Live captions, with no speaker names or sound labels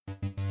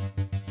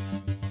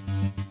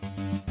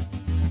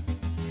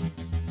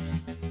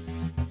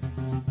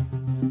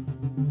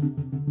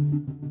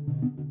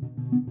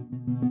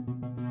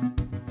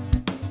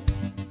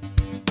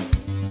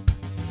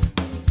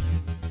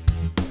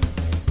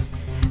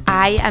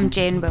I am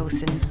Jen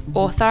Wilson,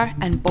 author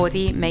and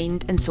body,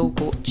 mind and soul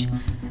coach.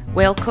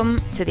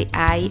 Welcome to the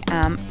I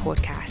Am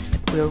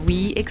podcast, where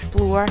we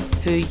explore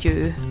who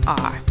you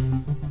are.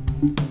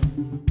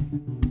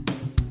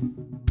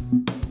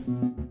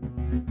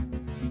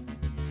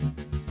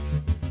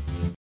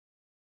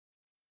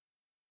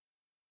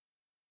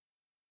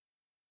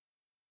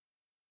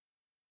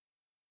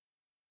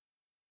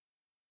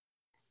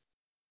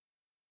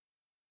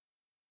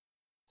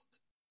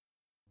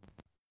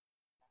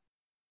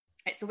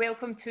 So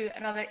welcome to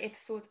another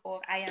episode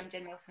of I Am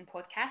Jen Wilson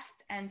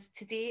podcast, and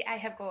today I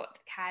have got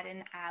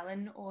Karen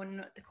Allen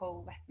on the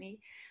call with me.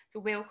 So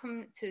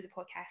welcome to the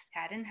podcast,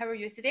 Karen. How are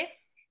you today?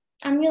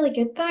 I'm really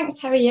good, thanks.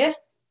 How are you?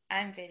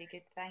 I'm very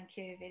good, thank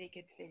you. Very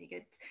good, very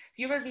good.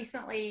 So you were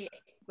recently,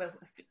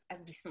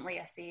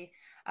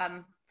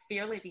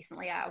 fairly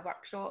recently at a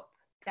workshop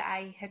that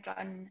I had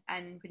run,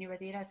 and when you were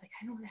there I was like,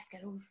 I know this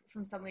girl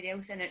from somewhere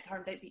else, and it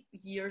turned out that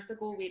years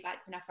ago, way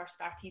back when I first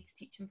started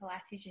teaching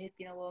Pilates, you had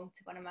been along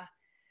to one of my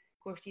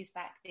courses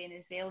back then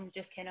as well, and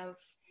just kind of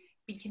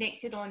been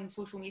connected on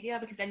social media,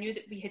 because I knew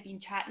that we had been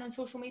chatting on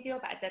social media,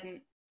 but I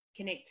didn't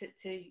connect it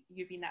to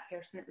you being that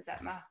person that was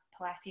at my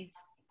Pilates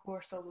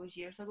course all those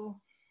years ago.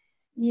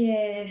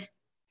 Yeah,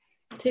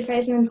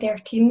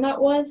 2013 that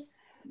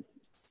was.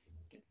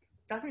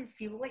 Doesn't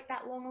feel like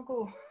that long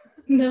ago.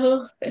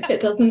 No, it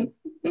doesn't.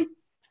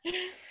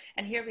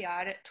 And here we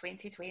are at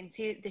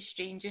 2020, the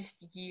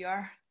strangest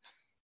year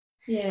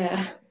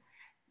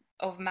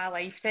of my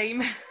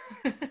lifetime.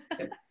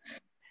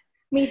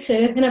 Me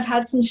too, and I've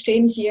had some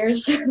strange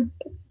years. So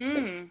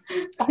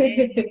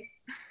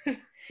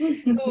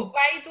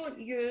why don't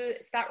you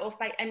start off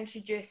by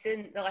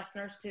introducing the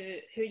listeners to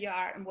who you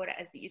are and what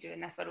it is that you do in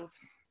this world?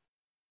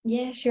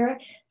 Yeah, sure.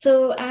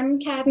 So I'm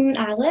Karen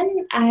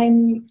Allen.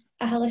 I'm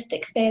a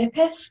holistic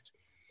therapist.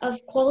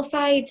 I've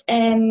qualified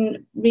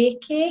in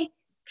Reiki,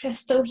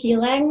 crystal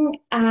healing,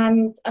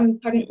 and I'm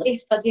currently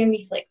studying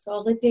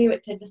reflexology,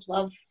 which I just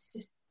love. It's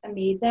just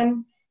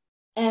amazing.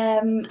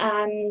 And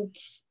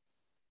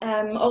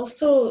I'm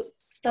also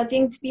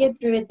studying to be a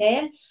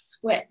druidess,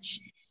 which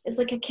is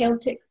like a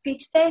Celtic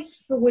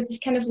priestess. So we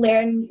just kind of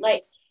learn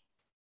like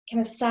kind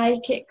of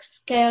psychic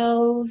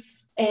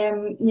skills,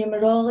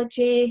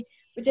 numerology.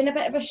 We're doing a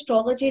bit of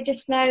astrology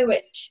just now,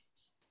 which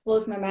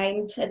blows my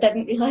mind. I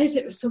didn't realise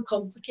it was so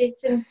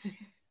complicated.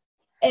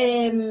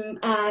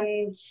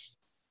 And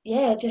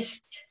yeah,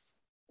 just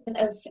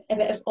a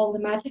bit of all the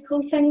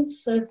magical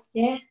things. So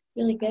yeah,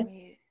 really good.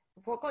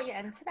 What got you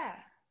into that?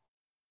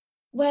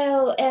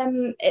 Well,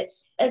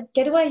 it's a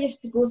girl I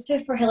used to go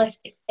to for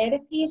holistic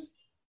therapies.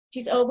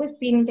 She's always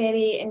been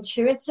very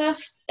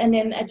intuitive, and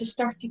then I just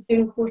started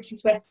doing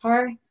courses with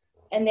her,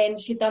 and then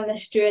she'd done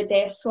this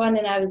druidess one,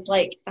 and I was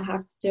like, I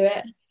have to do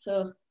it.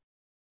 So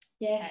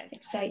yeah,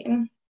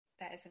 exciting.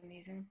 That is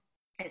amazing.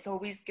 It's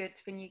always good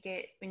when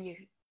you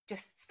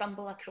just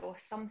stumble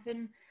across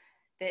something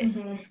that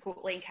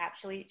totally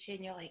encapsulates you,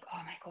 and you're like,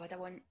 oh my God, I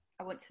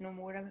want to know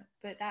more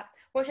about that.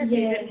 What's your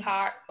favourite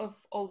part of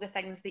all the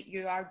things that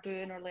you are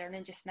doing or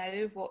learning just now?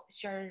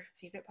 What's your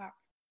favourite part?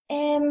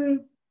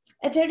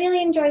 I do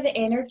really enjoy the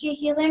energy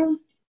healing.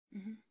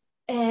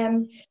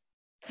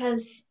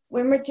 Because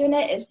when we're doing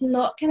it, it's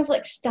not kind of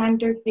like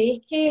standard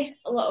Reiki.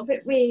 A lot of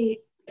it we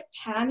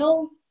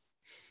channel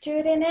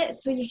during it,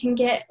 so you can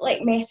get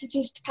like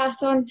messages to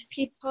pass on to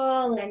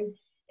people, and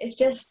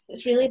it's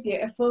really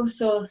beautiful.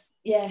 So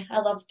yeah, I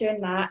love doing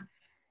that.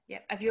 Yeah.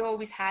 Have you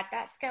always had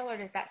that skill, or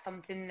is that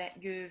something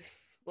that you've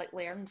like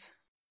learned?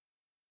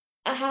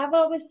 I have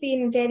always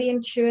been very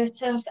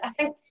intuitive. I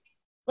think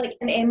like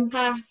an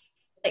empath,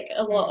 like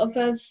a lot of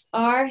us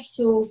are.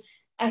 So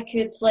I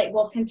could like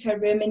walk into a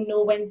room and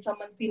know when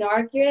someone's been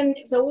arguing.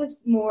 It's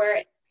always more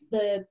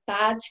the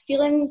bad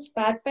feelings,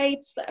 bad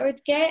vibes that I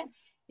would get.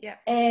 Yeah.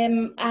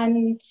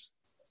 And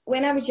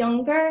when I was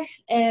younger,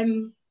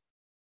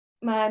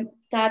 my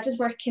dad was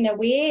working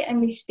away,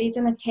 and we stayed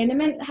in a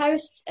tenement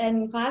house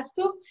in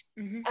Glasgow.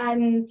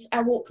 And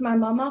I woke my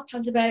mum up. I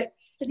was about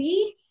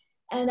 3,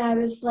 and I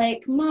was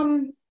like,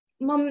 Mum,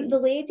 the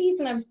ladies,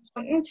 and I was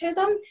pointing to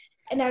them,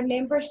 and I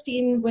remember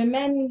seeing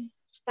women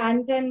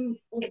standing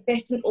like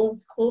dressed in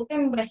old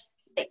clothing with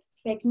like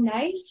big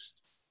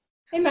knives,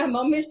 and my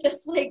mum was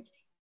just like,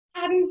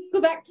 Karen, go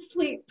back to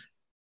sleep.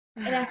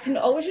 And I can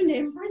always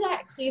remember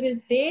that clear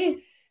as day.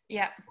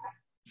 Yeah.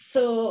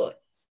 So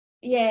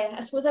yeah,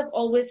 I suppose I've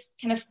always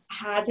kind of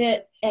had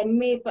it in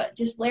me, but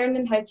just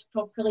learning how to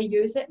properly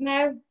use it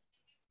now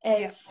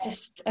is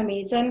just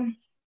amazing.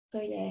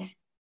 So yeah.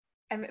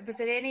 Was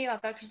there any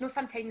other, because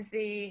sometimes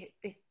they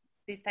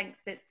think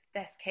that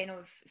this kind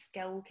of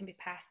skill can be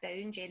passed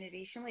down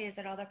generationally. Is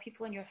there other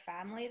people in your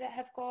family that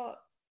have got?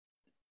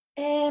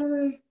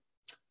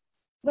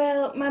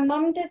 Well, my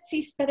mum did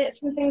see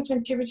spirits and things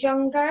when she was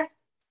younger,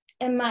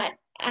 and my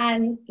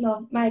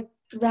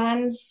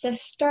grand's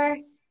sister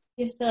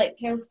used to like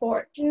tell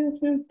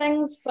fortunes and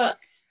things, but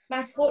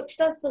my coach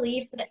does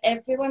believe that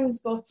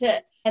everyone's got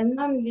it in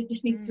them. You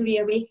just need to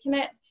reawaken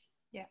it.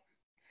 Yeah,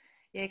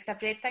 because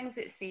I've read things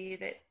that say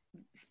that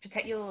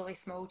particularly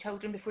small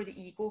children, before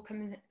the ego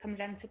comes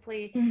into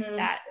play, Mm-hmm.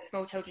 that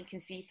small children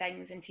can see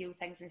things and feel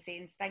things and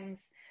sense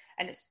things,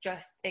 and it's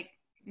just like,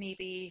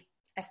 maybe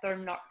if they're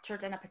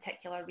nurtured in a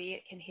particular way,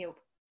 it can help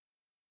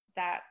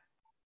that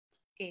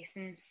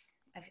essence,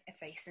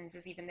 if essence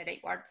is even the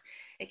right word,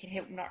 it can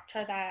help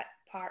nurture that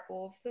part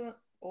of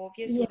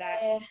you, so that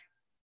Yeah,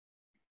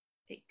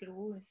 it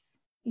grows.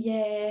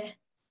 yeah.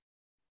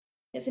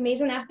 It's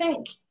amazing. I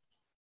think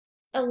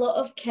a lot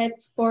of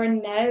kids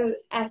born now,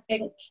 I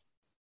think,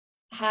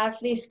 have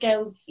these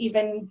skills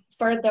even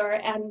further,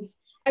 and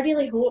I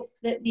really hope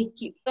that they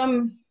keep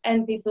them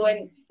and they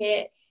don't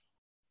get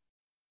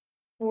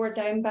wore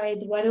down by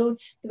the world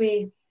the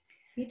way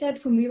we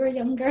did when we were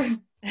younger.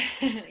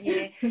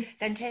 Yeah,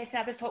 it's interesting.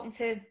 I was talking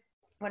to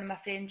one of my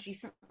friends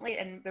recently,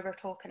 and we were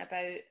talking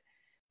about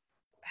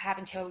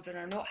having children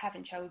or not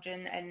having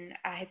children, and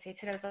I had said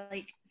to her, I was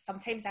like,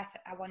 sometimes I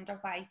wonder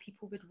why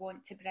people would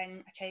want to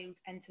bring a child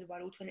into the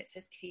world when it's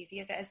as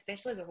crazy as it is,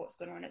 especially with what's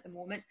going on at the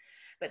moment.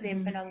 But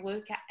then when I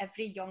look at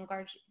every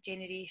younger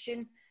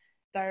generation,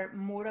 they're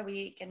more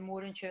awake and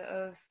more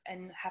intuitive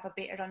and have a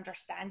better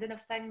understanding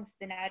of things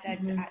than I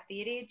did at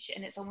their age,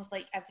 and it's almost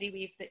like every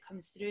wave that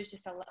comes through is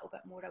just a little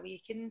bit more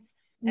awakened.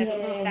 I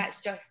don't know if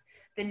that's just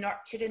the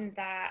nurturing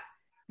that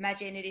my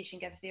generation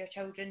gives their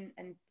children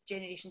and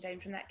generation down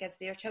from that gives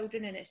their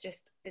children, and it's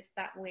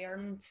that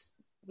learned,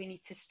 we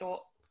need to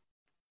stop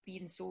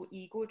being so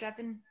ego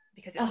driven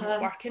because it's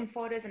not working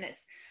for us, and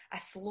it's a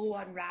slow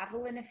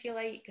unraveling, if you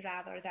like,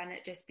 rather than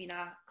it just being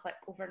a click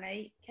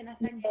overnight kind of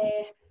thing.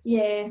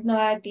 Yeah, no,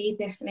 I agree,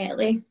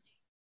 definitely.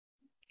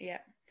 Yeah.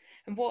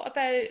 And what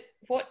about,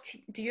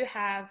 do you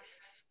have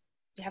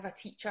a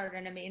teacher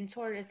and a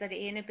mentor? Is there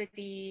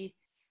anybody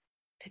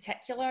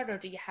particular, or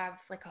do you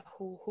have like a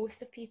whole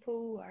host of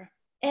people? Or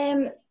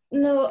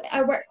no,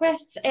 I work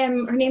with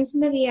her name's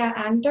Maria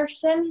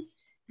Anderson.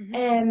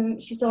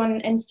 She's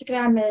on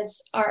Instagram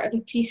as Art of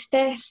a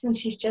Priestess, and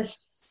she's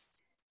just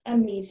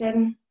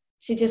amazing.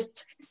 She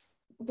just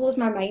blows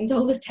my mind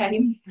all the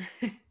time.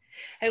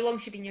 How long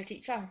has she been your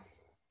teacher?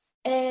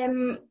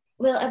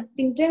 Well, I've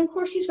been doing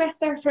courses with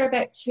her for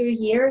about 2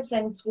 years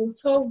in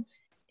total.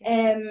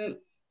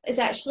 It's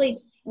actually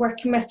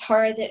working with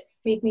her that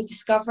made me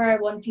discover I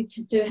wanted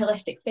to do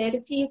holistic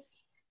therapies.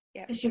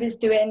 Because she was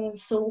doing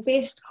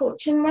soul-based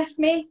coaching with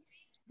me,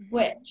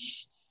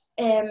 which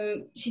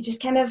she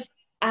just kind of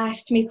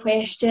asked me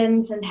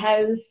questions and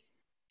how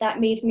that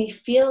made me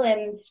feel,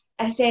 and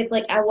I said,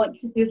 like, I want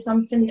to do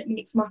something that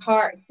makes my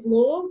heart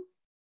glow,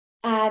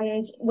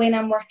 and when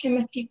I'm working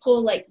with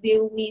people, like,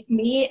 they'll leave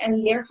me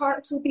and their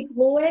hearts will be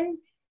glowing.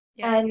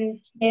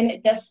 And then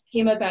it just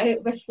came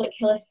about with like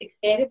holistic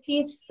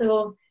therapies.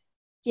 So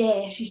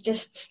yeah, she's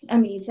just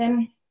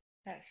amazing.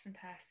 That's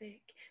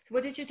fantastic. So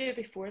what did you do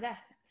before this?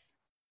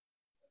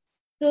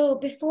 So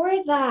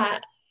before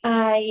that,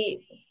 I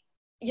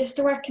used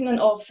to work in an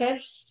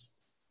office,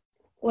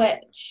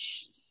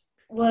 which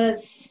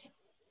was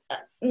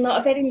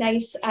not a very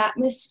nice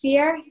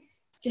atmosphere.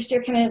 Just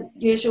your kind of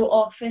usual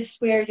office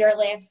where you're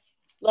left,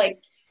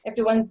 like,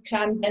 everyone's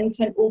crammed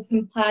into an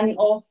open plan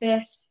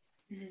office,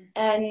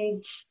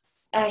 and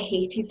I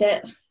hated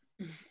it.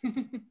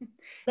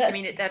 I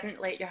mean, it didn't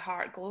let your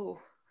heart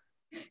glow.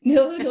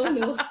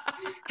 No.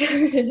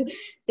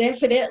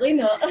 Definitely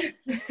not.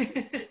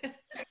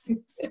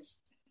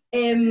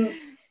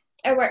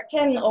 I worked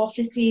in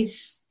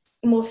offices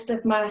most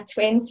of my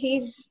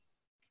 20s,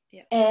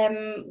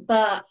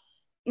 but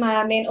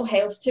my mental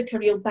health took a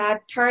real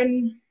bad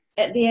turn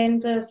at the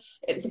end of,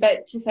 it was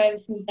about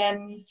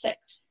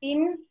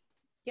 2016.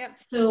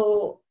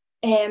 So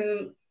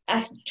I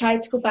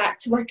tried to go back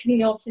to work in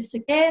the office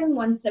again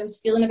once I was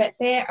feeling a bit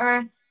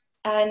better,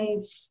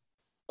 and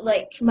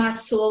like my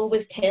soul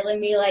was telling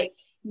me, like,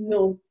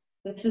 no,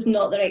 this is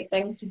not the right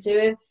thing to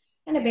do,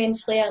 and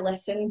eventually I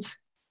listened.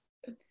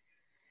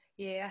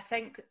 Yeah, I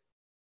think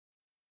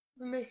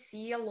when we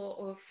see a lot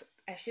of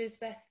issues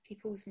with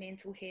people's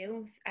mental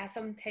health, I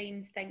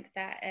sometimes think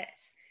that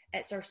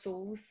it's our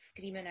souls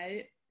screaming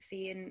out,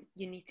 saying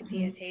you need to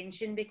pay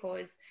attention,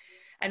 because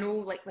I know,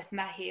 like, with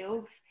my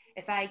health,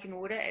 if I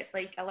ignore it, it's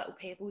like a little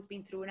pebble's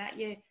been thrown at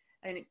you,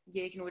 and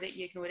you ignore it,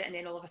 and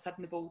then all of a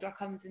sudden the boulder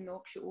comes and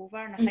knocks you over.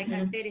 And I think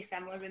that's very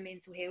similar with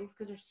mental health,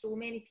 because there's so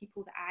many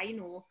people that I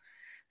know,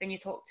 when you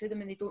talk to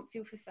them and they don't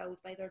feel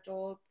fulfilled by their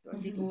job, or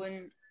they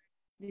don't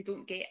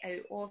get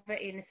out of it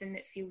anything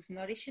that feels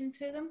nourishing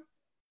to them.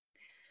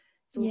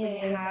 So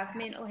when you have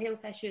mental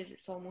health issues,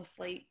 it's almost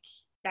like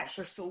that's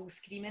your soul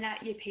screaming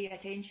at you, pay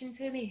attention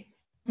to me.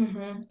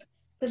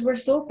 Because we're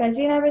so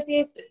busy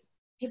nowadays,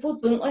 people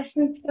don't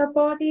listen to their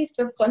bodies.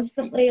 They're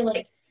constantly,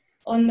 like,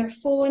 on their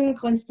phone,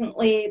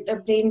 constantly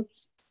their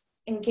brain's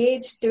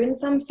engaged doing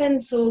something.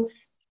 So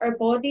our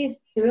bodies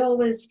do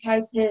always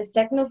try to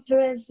signal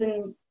to us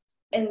and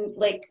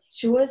like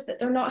show us that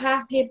they're not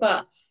happy,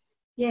 but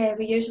yeah,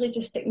 we usually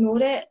just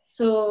ignore it.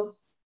 So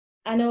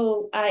I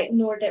know I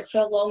ignored it for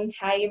a long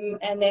time,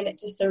 and then it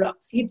just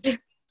erupted.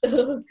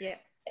 So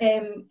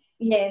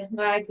no,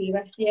 I agree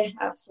with you,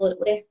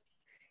 absolutely.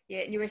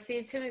 Yeah, and you were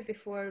saying to me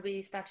before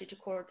we started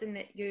recording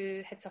that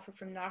you had suffered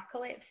from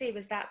narcolepsy.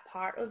 Was that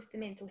part of the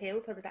mental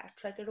health, or was that a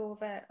trigger of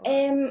it?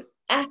 Or?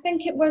 I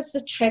think it was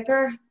the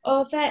trigger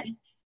of it.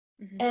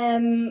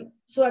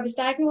 So I was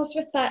diagnosed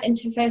with that in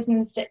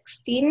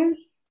 2016,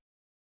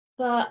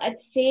 but I'd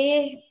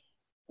say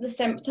the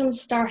symptoms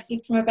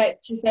started from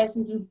about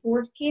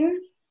 2014.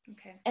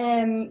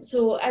 Okay.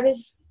 So I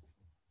was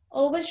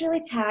always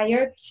really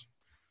tired.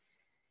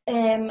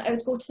 I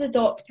would go to the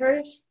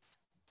doctors.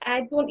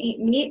 I don't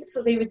eat meat,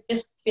 so they would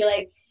just be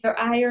like, your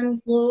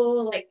iron's low,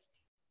 like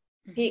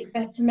take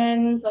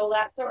vitamins, all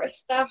that sort of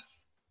stuff.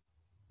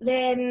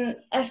 Then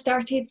I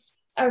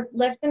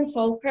lived in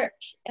Falkirk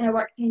and I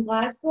worked in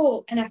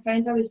Glasgow, and I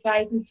found I was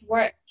driving to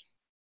work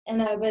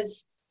and there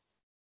was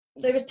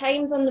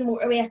times on the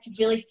motorway I could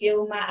really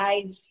feel my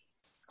eyes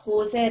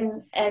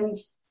closing, and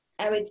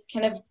I would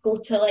kind of go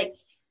to like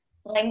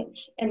blink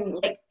and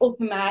like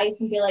open my eyes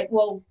and be like,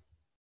 whoa.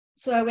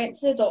 So I went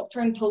to the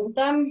doctor and told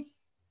them,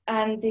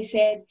 and they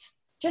said,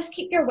 just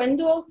keep your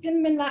window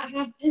open when that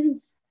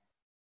happens.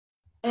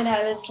 And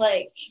I was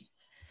like,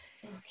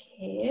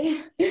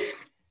 okay.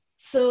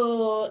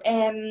 So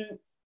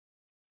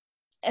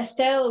I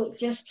still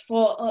just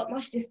thought, oh, it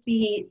must just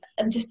be,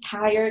 I'm just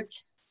tired.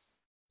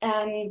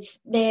 And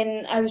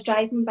then I was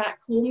driving back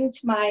home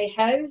to my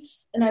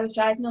house, and I was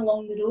driving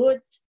along the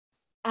road,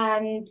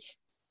 and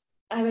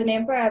I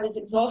remember I was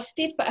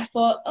exhausted, but I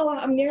thought, oh,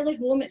 I'm nearly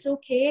home, it's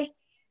okay.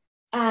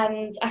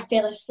 And I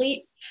fell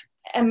asleep.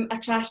 I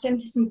crashed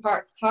into some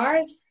parked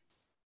cars.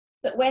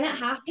 But when it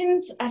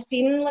happened, I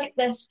seen like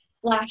this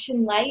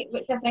flashing light,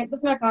 which I think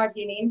was my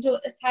guardian angel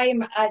at the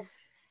time. I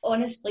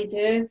honestly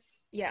do.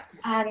 Yeah.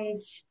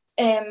 And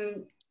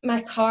my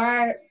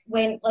car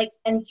went like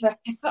into a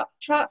pickup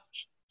truck,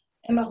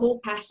 and my whole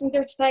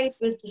passenger side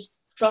was just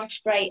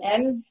crushed right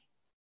in,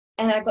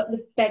 and I got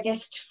the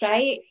biggest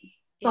fright.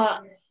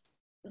 But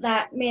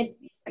that meant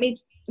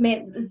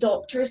the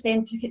doctors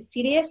then took it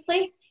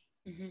seriously.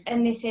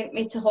 And they sent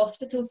me to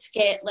hospital to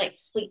get like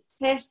sleep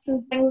tests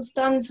and things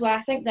done. So I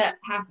think that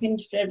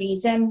happened for a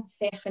reason,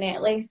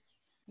 definitely.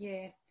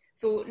 Yeah.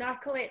 So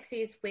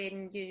narcolepsy is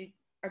when you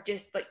are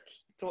just like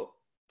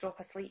drop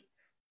asleep,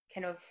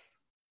 kind of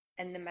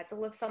in the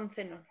middle of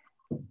something.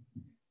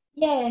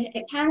 Yeah,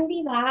 it can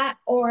be that,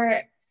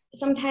 or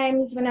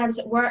sometimes when I was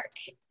at work,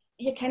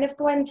 you kind of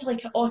go into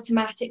like an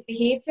automatic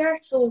behaviour.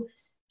 So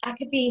I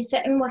could be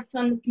sitting working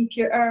on the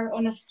computer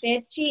on a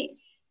spreadsheet,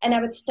 and I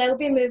would still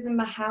be moving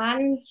my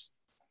hands,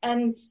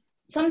 and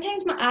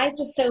sometimes my eyes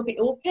would still be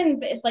open,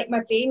 but it's like my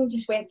brain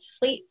just went to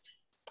sleep.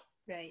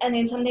 Right. And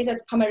then sometimes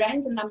I'd come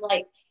around and I'm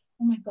like,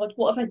 oh my God,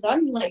 what have I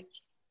done? Like,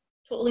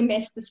 totally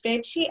messed the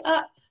spreadsheet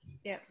up.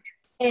 Yeah.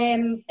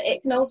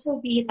 It can also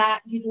be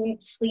that you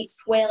don't sleep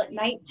well at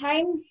night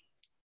time.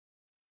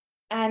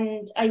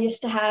 And I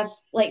used to have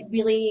like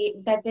really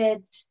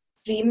vivid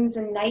dreams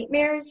and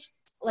nightmares,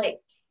 like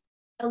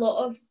a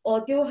lot of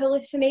audio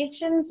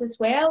hallucinations as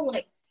well.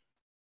 Like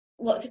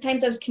lots of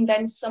times I was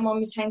convinced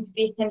someone was trying to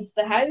break into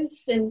the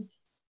house, and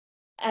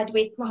I'd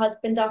wake my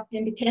husband up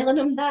and be telling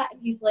him that.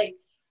 He's like,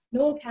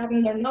 no,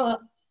 Karen, they're not.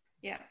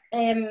 Yeah.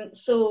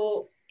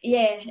 So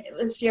yeah, it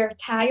was you're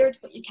tired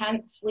but you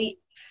can't sleep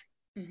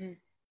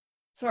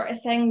sort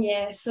of thing.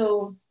 Yeah,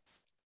 so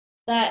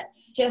that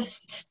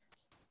just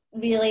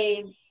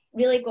really,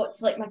 really got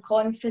to like my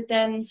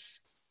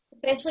confidence,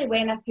 especially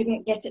when I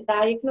couldn't get it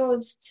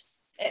diagnosed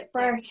at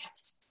first,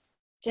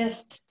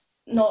 just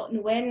not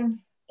knowing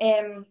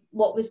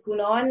what was going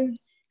on,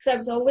 because I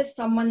was always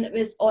someone that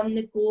was on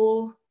the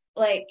go,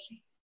 like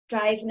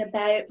driving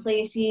about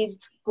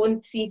places, going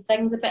to see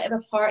things, a bit of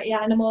a party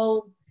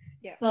animal.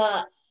 Yeah.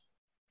 But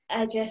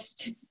I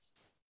just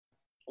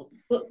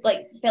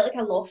like felt like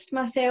I lost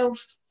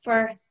myself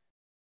for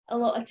a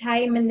lot of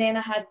time, and then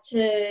I had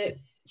to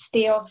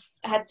stay off.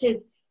 I had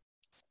to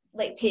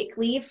like take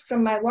leave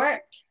from my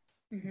work,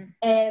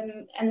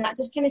 and that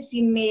just kind of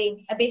seen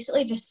me. I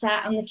basically just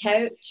sat on the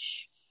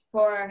couch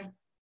for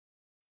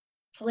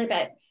probably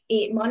about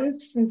 8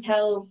 months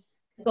until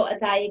I got a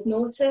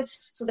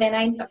diagnosis. So then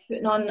I ended up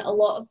putting on a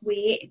lot of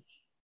weight.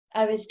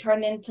 I was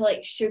turning to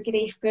like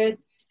sugary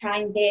foods to try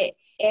and get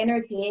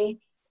energy.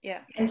 Yeah.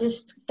 And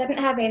just didn't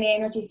have any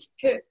energy to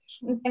cook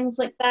and things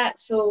like that.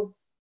 So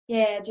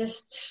yeah,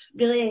 just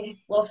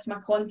really lost my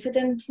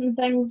confidence and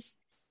things.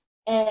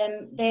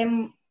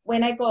 Then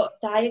when I got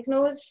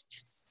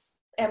diagnosed,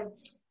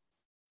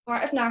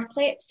 part of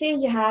narcolepsy,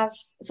 you have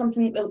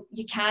something that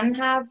you can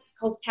have, it's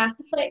called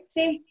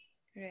cataplexy.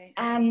 Right.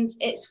 And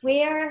it's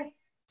where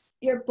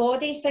your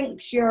body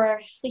thinks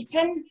you're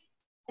sleeping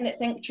and it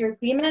thinks you're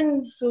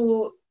dreaming.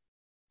 So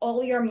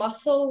all your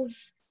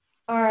muscles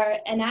are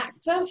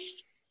inactive.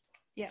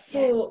 Yeah.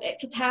 So it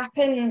could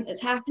happen,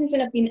 it's happened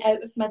when I've been out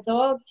with my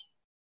dog.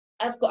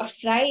 I've got a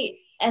fright,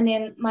 and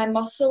then my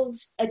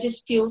muscles, I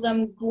just feel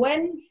them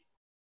going,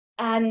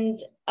 and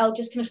I'll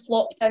just kind of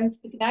flop down to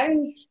the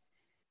ground.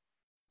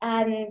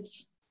 And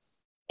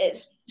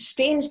it's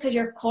strange because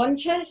you're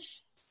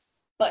conscious,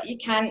 but you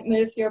can't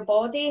move your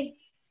body.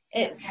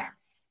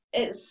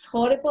 It's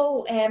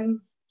horrible.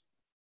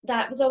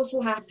 that was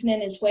also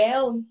happening as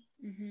well.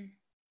 Mm-hmm.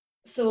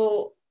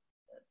 So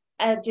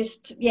I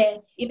just,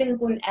 even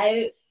going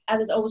out, I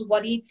was always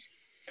worried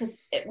because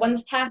it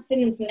once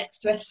happened next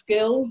to a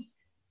school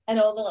and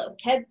all the little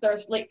kids are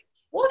like,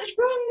 what is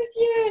wrong with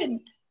you?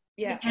 And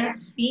you can't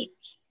speak.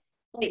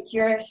 Like,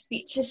 your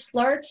speech is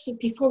slurred, so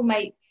people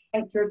might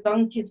think you're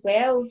drunk as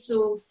well.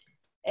 So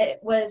it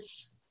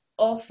was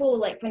awful,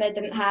 like, when I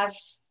didn't have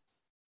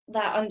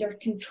that under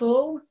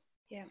control.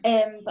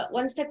 But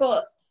once I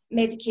got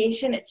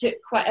medication, it took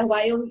quite a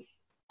while,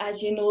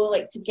 as you know,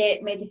 like, to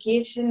get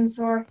medication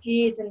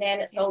sorted, and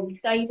then it's all the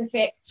side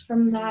effects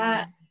from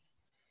that.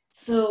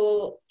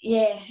 So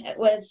it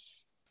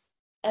was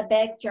a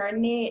big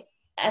journey,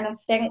 and I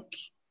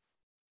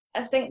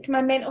think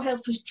my mental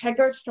health was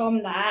triggered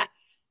from that,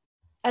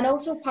 and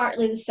also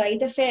partly the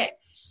side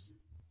effects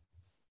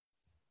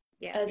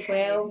as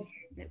well.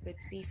 It would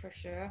be, for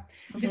sure.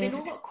 Do they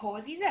know what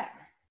causes it?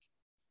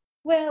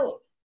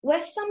 Well,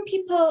 with some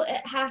people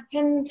it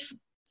happened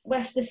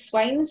with the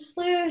swine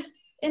flu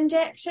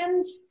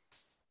injections.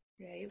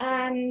 Right.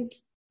 And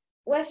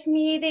with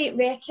me, they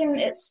reckon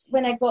it's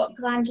when I got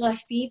glandular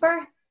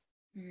fever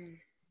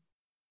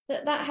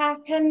that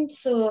happened.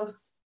 So,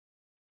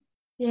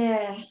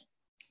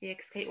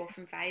 because quite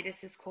often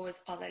viruses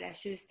cause other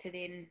issues to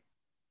then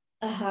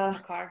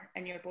occur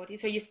in your body.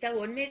 So are you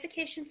still on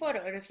medication for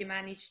it, or have you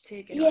managed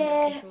to get it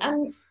under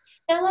control? I'm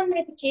still on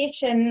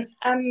medication.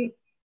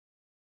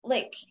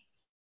 Like,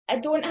 I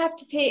don't have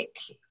to take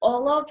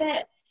all of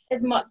it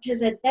as much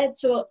as I did.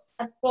 So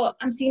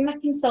I'm seeing my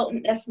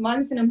consultant this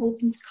month, and I'm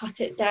hoping to cut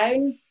it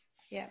down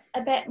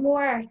a bit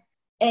more.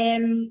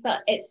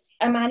 But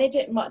I manage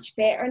it much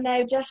better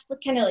now. Just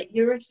kind of like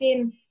you were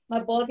saying,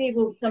 my body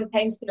will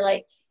sometimes be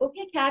like,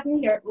 okay,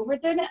 Karen, you're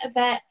overdoing it a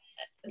bit.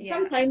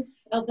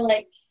 Sometimes I'll be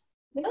like,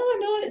 no,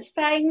 it's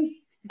fine.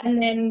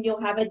 And then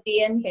you'll have a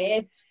day in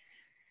bed.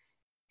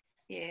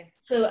 Yeah.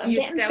 So I'm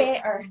getting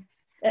better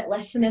at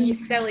listening. So do you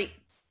still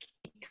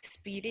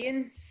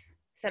experience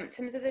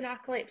symptoms of the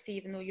narcolepsy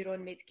even though you're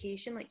on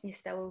medication? Like, can you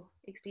still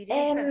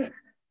experience it?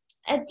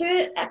 I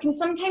do. I can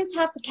sometimes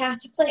have the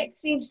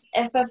cataplexies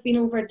if I've been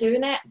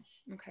overdoing it.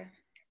 Okay.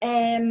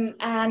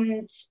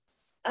 And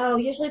I'll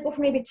usually go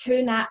for maybe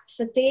 2 naps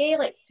a day,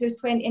 like 2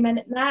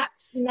 20-minute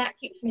naps, and that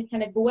keeps me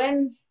kind of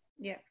going.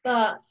 Yeah.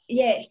 But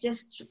it's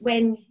just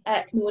when I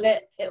ignore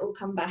it, it will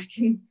come back.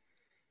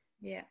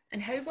 Yeah.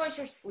 And how was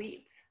your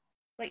sleep?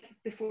 Like,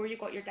 before you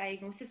got your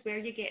diagnosis, were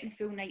you getting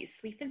full night's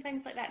sleep and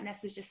things like that? And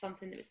this was just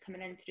something that was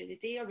coming in through the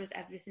day, or was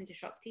everything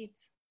disrupted?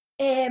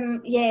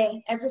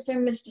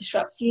 Everything was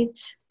disrupted.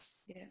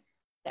 Yeah.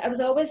 I was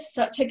always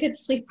such a good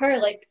sleeper,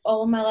 like,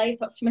 all my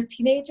life up to my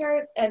teenage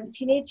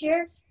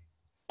years.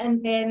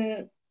 And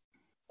then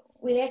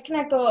we reckon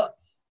I got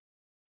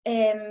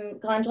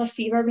glandular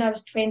fever when I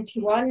was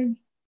 21.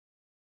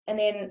 And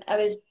then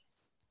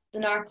the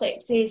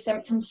narcolepsy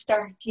symptoms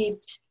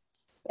started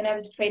when I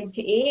was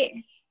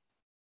 28.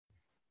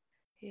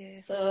 Yeah.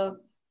 So,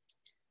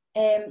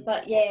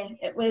 but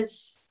it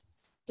was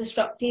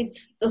disrupted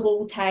the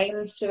whole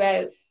time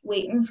throughout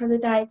waiting for the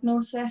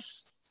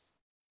diagnosis.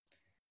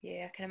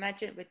 Yeah, I can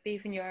imagine it would be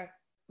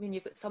when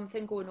you've got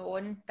something going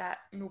on that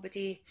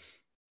nobody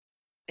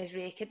is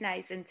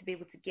recognising to be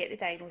able to get the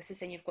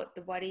diagnosis, and you've got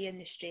the worry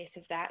and the stress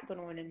of that going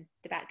on in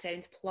the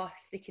background,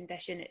 plus the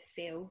condition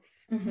itself.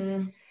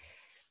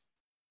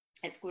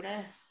 It's going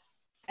to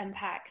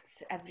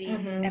impact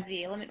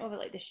every element of it,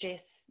 like the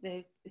stress,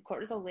 the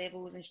cortisol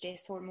levels and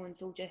stress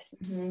hormones will just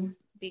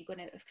be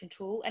going out of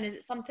control. And is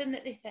it something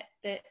that they think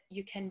that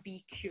you can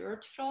be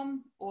cured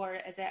from, or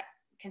is it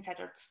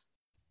considered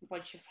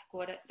once you've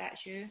got it,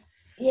 that's you?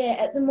 Yeah,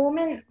 at the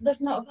moment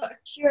they've not got a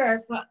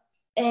cure, but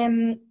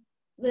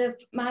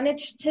they've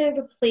managed to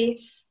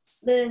replace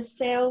the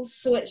cells,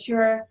 so it's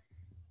your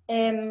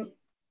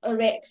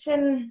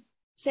orexin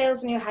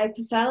cells in your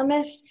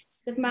hypothalamus.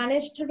 They've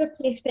managed to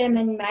replace them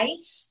in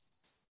mice.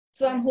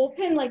 So I'm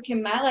hoping, like,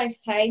 in my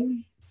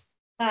lifetime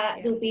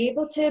that they'll be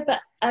able to.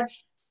 But I've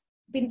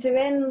been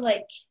doing,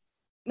 like,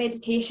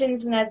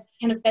 meditations, and I've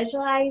kind of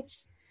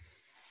visualised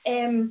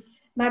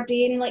my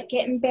brain, like,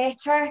 getting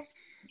better.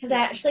 Because I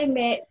actually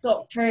met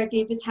Dr.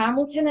 David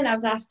Hamilton, and I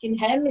was asking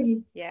him,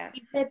 and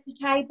he said to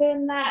try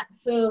doing that.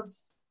 So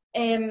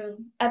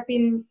I've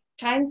been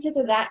trying to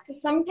do that,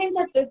 because sometimes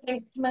I do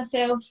think to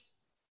myself,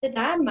 did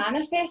I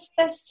manifest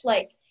this?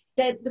 Like,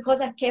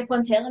 because I kept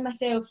on telling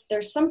myself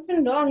there's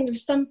something wrong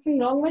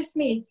with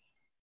me.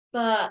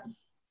 But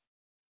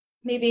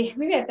maybe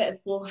a bit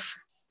of both.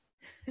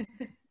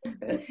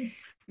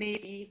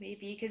 maybe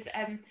because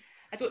I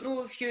don't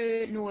know if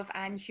you know of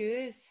Anne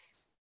Hughes.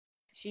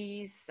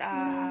 She's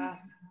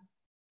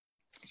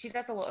she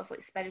does a lot of,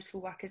 like,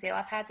 spiritual work as well.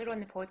 I've had her on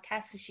the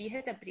podcast. So she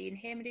had a brain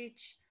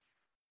hemorrhage,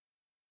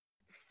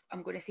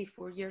 I'm going to say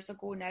 4 years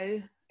ago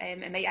now.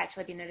 It might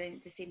actually have been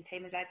around the same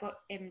time as I got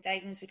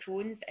diagnosed with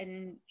Crohn's,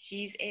 and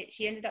she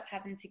ended up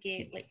having to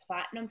get, like,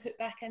 platinum put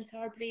back into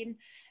her brain,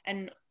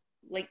 and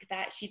like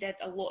that. She did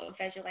a lot of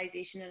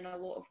visualization and a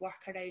lot of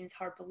work around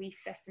her belief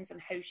systems on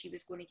how she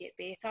was going to get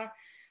better.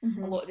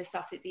 A lot of the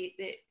stuff that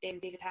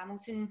David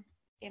Hamilton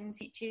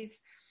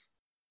teaches.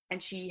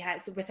 And she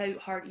has,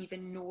 without her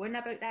even knowing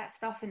about that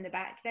stuff in the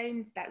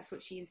background, that's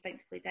what she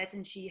instinctively did.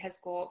 And she has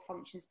got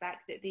functions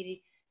back that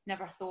they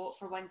never thought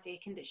for 1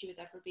 second that she would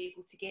ever be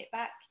able to get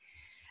back.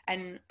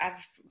 And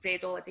I've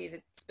read all of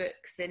David's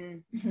books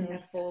and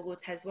I've followed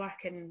his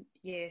work, and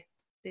yeah,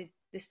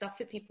 the stuff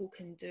that people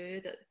can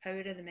do, that the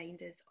power of the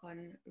mind is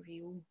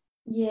unreal.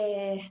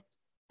 Yeah,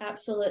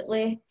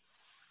 absolutely.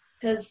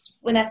 Because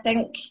when I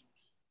think,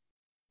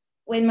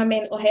 when my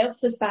mental health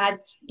was bad,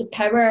 the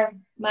power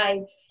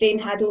my brain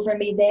had over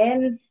me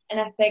then, and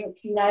I think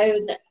now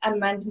that I'm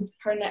managing to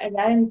turn it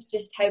around,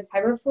 just how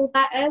powerful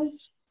that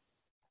is.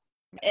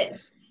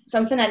 It's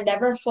something I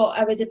never thought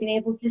I would have been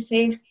able to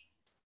say.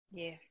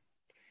 Yeah.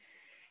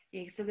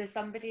 So there's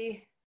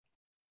somebody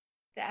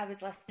that I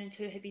was listening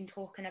to had been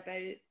talking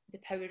about the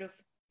power of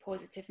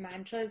positive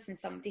mantras, and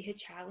somebody had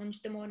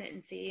challenged them on it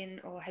and saying,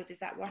 oh, how does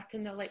that work?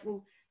 And they're like,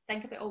 well,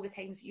 think about all the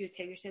times that you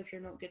tell yourself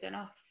you're not good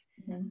enough,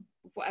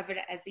 whatever it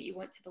is that you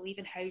want to believe,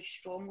 and how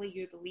strongly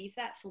you believe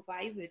that. So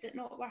why would it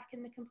not work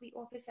in the complete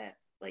opposite?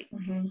 Like,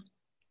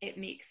 it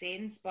makes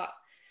sense, but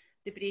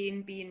the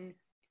brain, being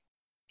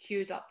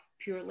queued up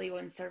purely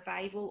on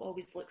survival,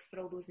 always looks for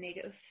all those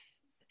negative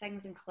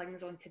things and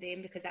clings onto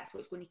them, because that's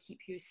what's going to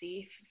keep you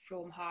safe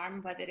from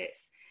harm, whether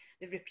it's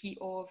the repeat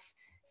of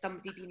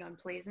somebody being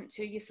unpleasant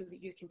to you so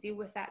that you can deal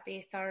with that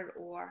better,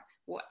 or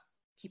what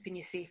keeping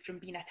you safe from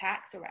being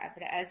attacked, or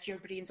whatever it is. Your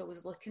brain's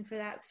always looking for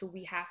that. So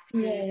we have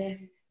to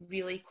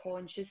really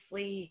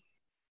consciously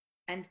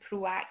and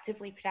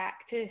proactively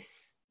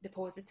practice the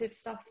positive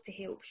stuff to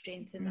help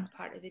strengthen that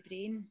part of the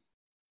brain.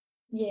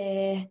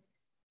 Yeah.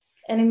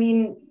 And I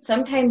mean,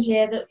 sometimes,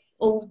 the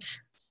old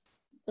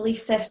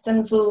belief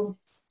systems will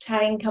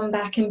try and come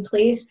back in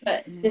place,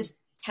 but it's just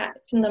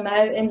catching them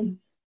out and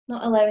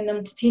not allowing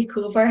them to take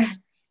over.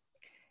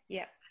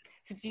 Yeah.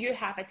 So do you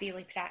have a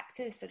daily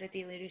practice or a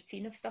daily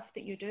routine of stuff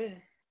that you do?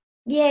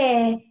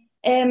 Yeah.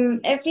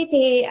 Every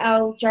day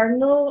I'll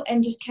journal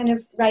and just kind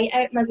of write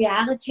out my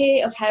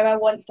reality of how I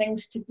want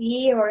things to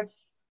be, or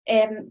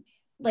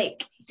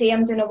like say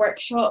I'm doing a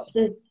workshop,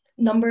 the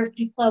number of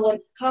people I want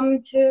to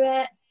come to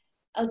it.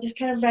 I'll just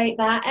kind of write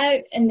that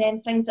out, and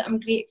then things that I'm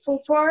grateful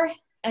for,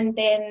 and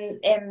then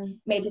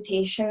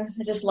meditation.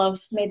 I just love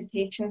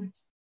meditation.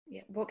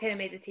 Yeah. What kind of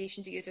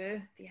meditation do you do?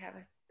 Do you have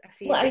a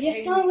favourite? Well, I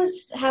used to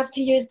always have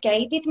to use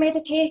guided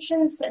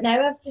meditations, but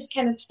now I've just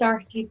kind of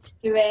started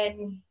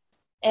doing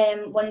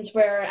ones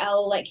where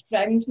I'll like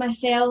ground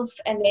myself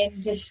and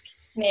then just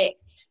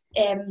connect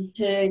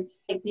to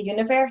like the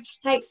universe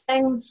type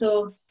thing.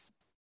 So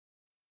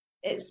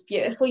it's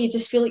beautiful. You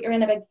just feel like you're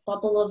in a big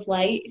bubble of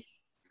light.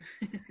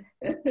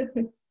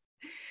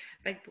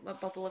 Big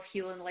bubble of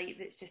healing light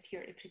that's just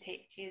here to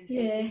protect you.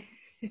 Yeah.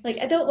 Like,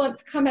 I don't want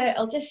to come out.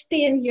 I'll just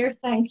stay in here.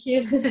 Thank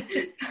you.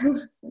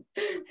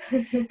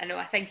 I know.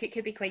 I think it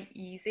could be quite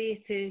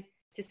easy to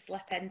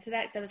slip into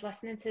that. Because I was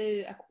listening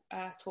to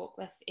a talk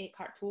with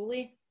Eckhart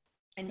Tolle,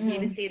 and he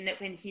was saying that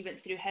when he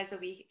went through his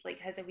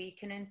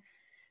awakening,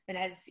 when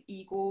his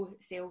ego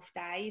self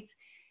died,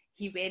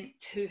 he went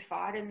too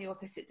far in the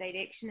opposite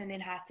direction, and then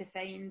had to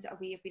find a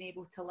way of being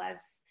able to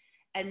live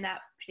in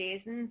that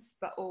presence,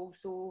 but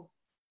also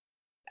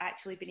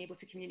actually being able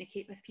to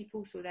communicate with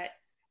people so that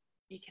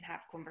you can have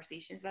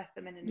conversations with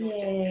them, and not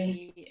just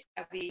be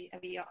a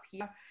way up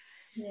here.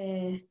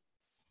 Yeah,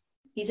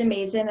 he's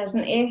amazing,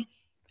 isn't he?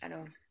 I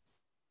know.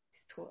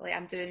 It's totally.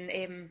 I'm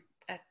doing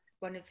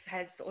one of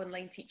his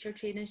online teacher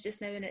trainings just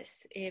now, and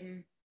it's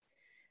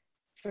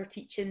for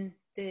teaching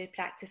the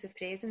practice of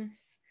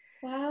presence.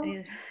 Wow.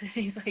 And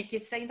he's like,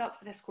 you've signed up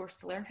for this course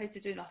to learn how to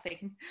do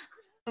nothing.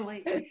 I'm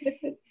like,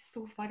 it's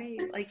so funny.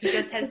 Like, he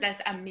just has this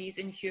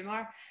amazing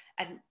humour,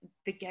 and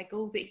the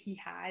giggle that he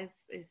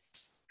has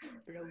is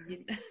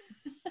brilliant.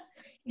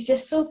 He's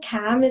just so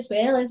calm as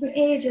well, isn't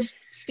he? He just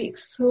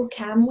speaks so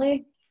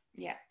calmly.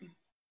 Yeah.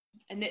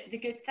 And the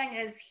good thing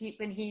is,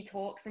 when he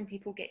talks and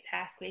people get to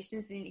ask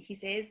questions, and he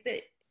says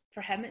that for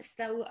him it's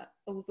still,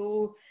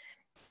 although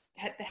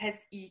his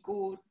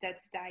ego did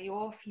die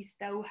off, he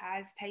still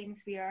has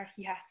times where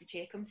he has to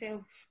check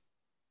himself.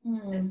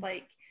 It's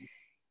like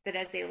there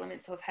is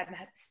elements of him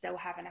still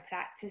having a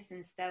practice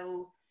and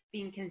still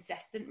being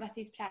consistent with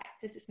his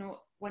practice. It's not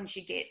once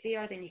you get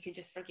there, then you can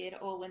just forget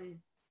it all and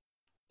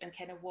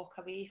kind of walk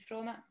away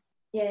from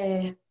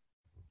it.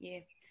 Yeah.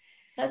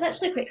 That's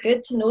actually quite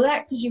good to know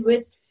that, because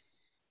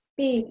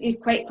you'd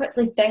quite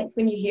quickly think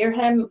when you hear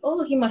him,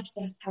 oh, he must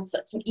just have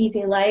such an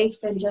easy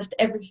life and just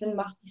everything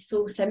must be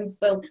so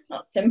simple.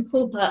 Not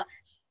simple, but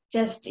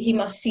just he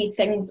must see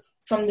things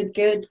from the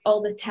good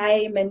all the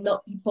time and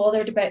not be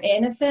bothered about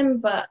anything.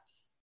 But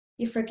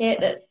you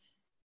forget that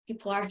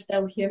people are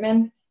still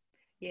human.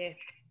 Yeah.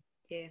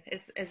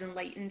 As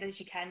enlightened as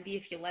you can be,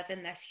 if you live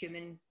in this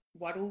human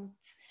world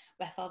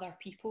with other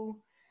people,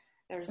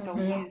 there's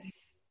always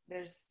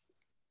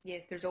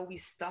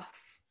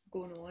stuff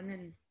going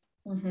on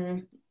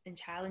and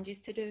challenges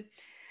to do.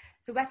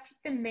 So with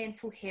the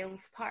mental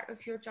health part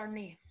of your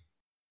journey,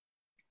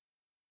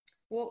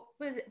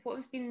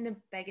 what's been the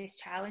biggest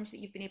challenge that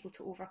you've been able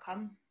to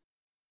overcome?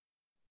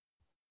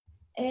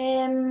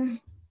 I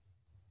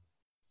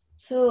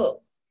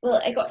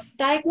got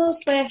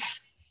diagnosed with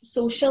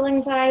social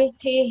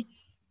anxiety,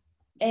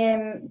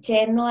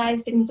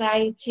 generalised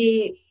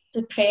anxiety,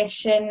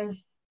 depression,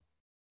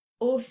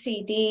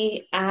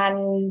 OCD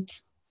and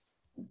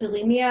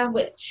bulimia,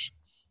 which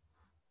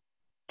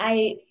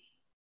I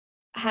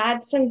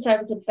had since I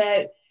was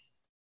about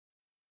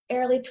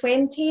early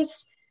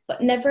 20s,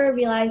 but never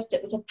realised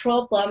it was a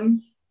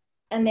problem.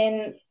 And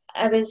then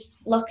I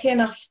was lucky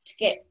enough to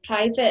get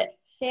private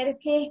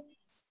therapy.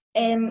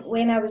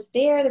 When I was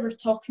there, they were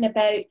talking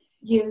about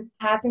you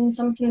having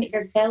something that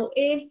you're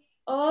guilty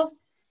of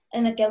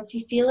and a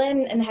guilty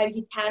feeling and how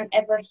you can't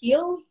ever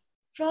heal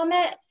from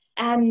it.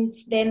 And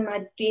then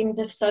my brain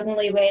just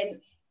suddenly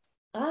went,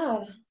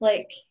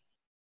 like,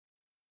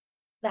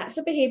 that's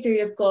a behaviour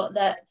you've got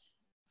that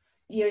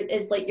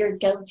is like your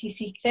guilty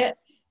secret.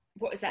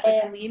 What is that, the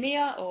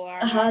bulimia or?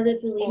 The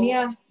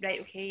bulimia. Oh,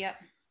 right, okay, yeah.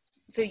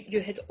 So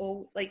you had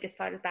all, like, as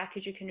far back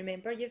as you can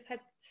remember, you've had?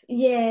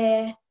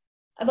 Yeah.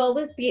 I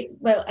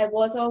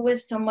was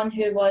always someone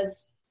who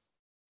was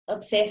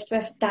obsessed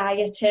with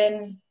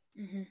dieting,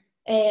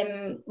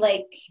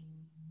 like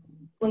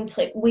going to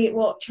like Weight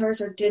Watchers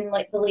or doing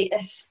like the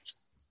latest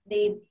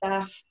Babe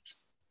Daft,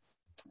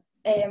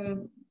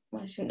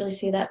 I shouldn't really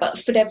say that, but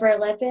Forever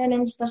Living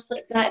and stuff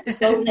like that,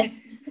 just all the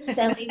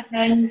silly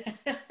things.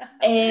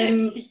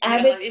 You're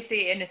allowed to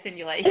say anything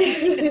you like.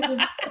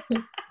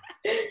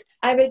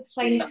 I would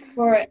sign up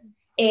for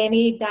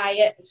any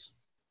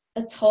diets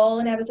at all,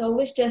 and I was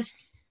always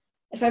just,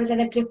 if I was in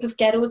a group of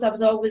girls, I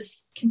was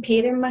always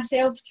comparing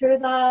myself to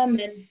them,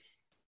 and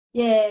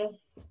yeah,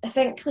 I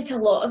think like a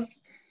lot of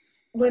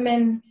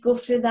women go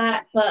through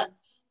that, but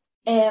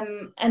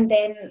and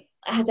then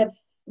I had a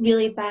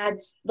really bad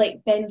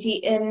like binge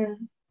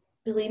eating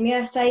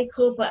bulimia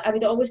cycle, but I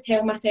would always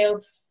tell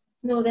myself,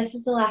 no, this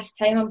is the last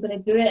time I'm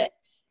going to do it,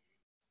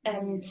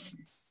 and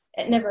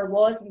it never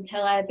was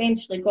until I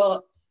eventually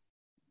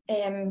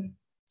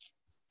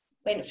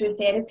went through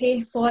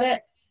therapy for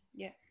it.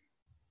 Yeah.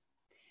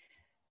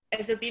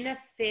 Has there been a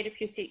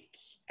therapeutic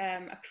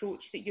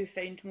approach that you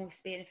found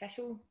most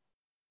beneficial?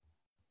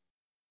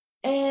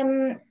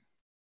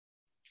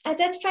 I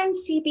did find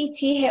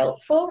CBT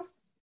helpful.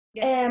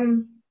 Yeah.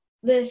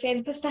 The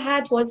therapist I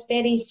had was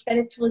very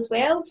spiritual as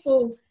well,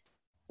 so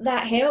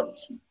that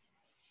helped.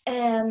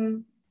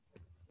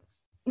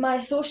 My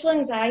social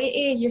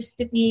anxiety used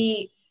to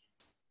be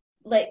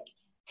like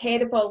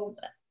terrible.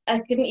 I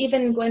couldn't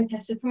even go into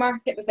a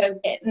supermarket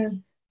without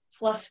getting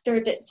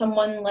flustered at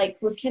someone like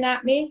looking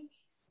at me.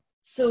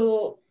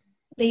 So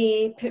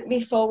they put me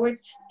forward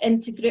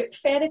into group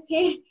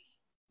therapy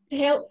to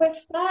help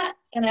with that.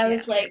 And I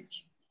was like,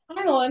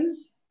 hang on,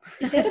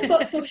 you said I've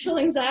got social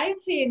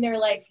anxiety. And they're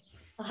like,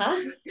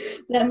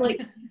 and I'm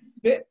like,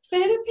 group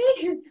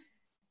therapy?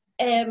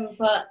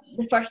 But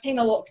the first time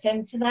I walked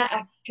into that,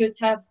 I could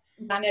have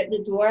ran out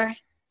the door.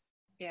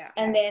 Yeah.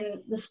 And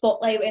then the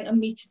spotlight went on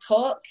me to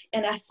talk,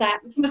 and I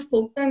sat with my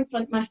folder in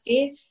front of my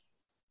face,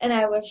 and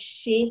I was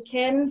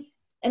shaking.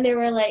 And they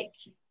were like,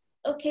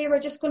 okay, we're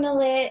just going to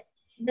let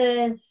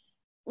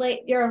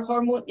your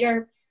hormone,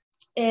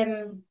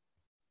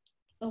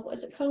 what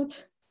is it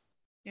called?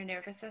 Your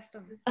nervous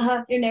system.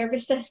 Your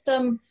nervous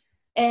system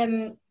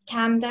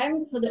calm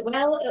down, because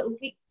it'll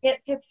get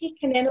to a peak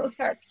and then it'll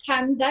start to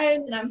calm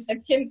down. And I'm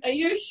thinking, are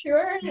you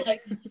sure?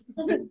 Like, it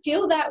doesn't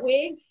feel that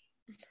way.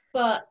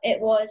 But it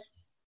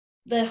was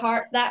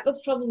that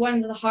was probably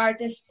one of the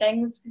hardest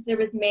things, because there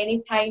was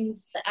many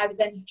times that I was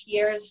in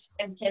tears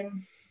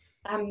thinking,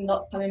 I'm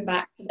not coming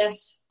back to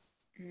this.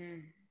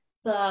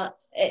 But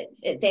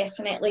it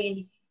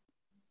definitely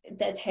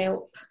did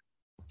help.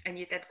 And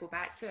you did go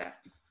back to it?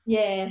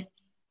 Yeah.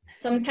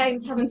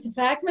 Sometimes having to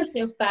drag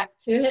myself back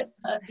to it,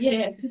 but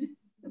yeah.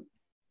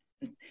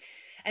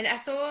 And I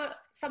saw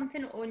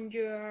something on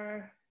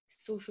your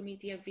social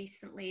media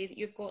recently that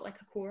you've got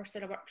like a course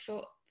or a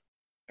workshop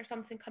or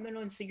something coming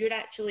on. So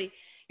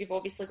you've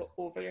obviously got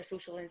over your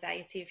social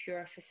anxiety if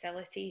you're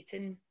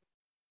facilitating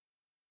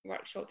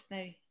workshops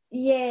now.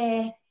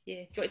 Yeah.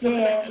 Yeah. Do you want to talk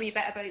about a wee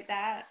bit about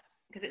that?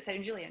 Because it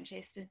sounds really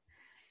interesting.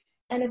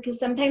 I know, because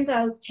sometimes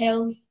I'll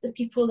tell the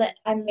people that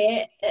I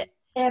met at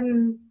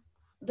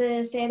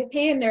the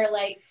therapy, and they're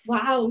like,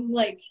 wow,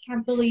 like,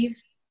 can't believe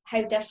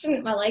how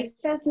different my life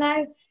is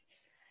now.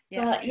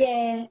 Yeah. But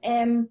yeah,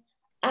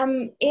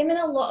 I'm aiming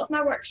a lot of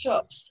my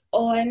workshops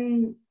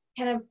on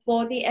kind of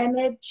body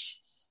image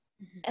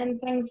and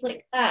things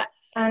like that,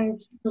 and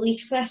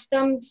belief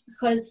systems,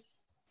 because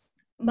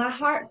my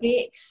heart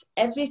breaks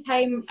every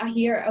time I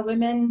hear a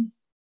woman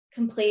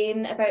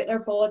complain about their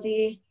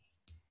body.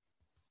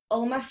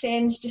 All my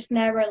friends just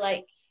now are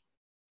like,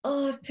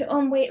 oh, I've put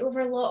on weight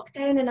over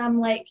lockdown, and I'm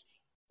like,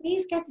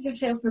 please give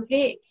yourself a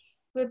break.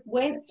 We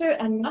went through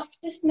enough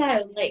just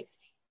now. Like,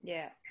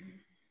 yeah,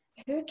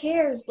 who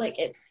cares? Like,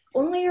 it's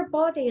only your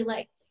body.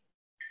 Like,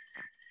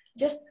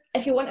 just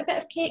if you want a bit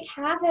of cake,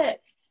 have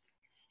it.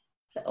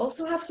 but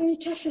also have some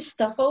nutritious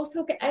stuff.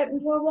 Also get out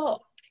and go a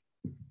walk.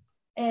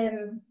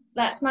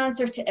 That's my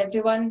answer to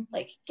everyone.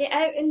 Like, get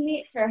out in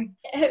nature.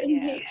 Get out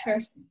in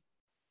nature.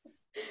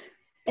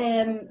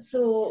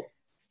 So,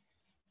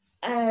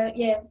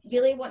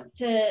 really want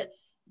to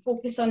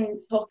focus on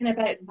talking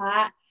about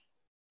that.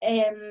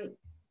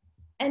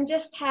 And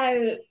just how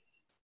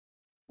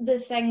the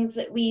things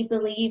that we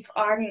believe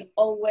aren't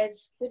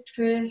always the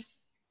truth,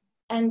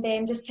 and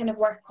then just kind of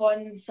work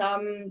on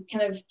some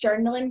kind of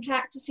journaling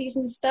practices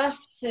and stuff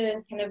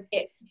to kind of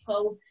get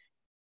people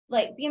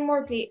like being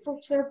more grateful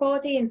to their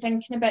body and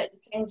thinking about the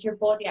things your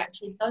body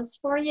actually does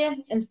for you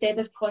instead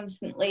of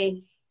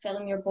constantly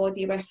filling your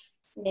body with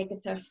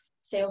negative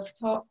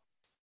self-talk.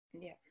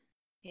 Yeah,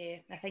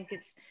 I think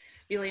it's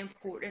really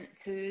important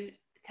to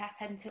tap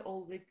into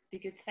all the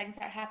good things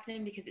that are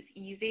happening, because it's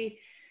easy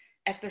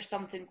if there's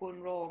something going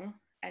wrong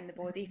in the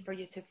body for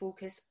you to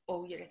focus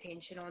all your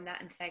attention on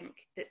that and think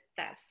that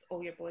that's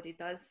all your body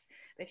does.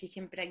 But if you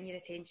can bring your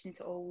attention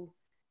to all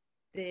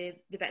the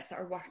bits that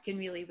are working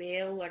really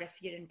well, or if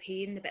you're in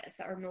pain, the bits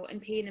that are not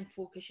in pain, and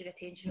focus your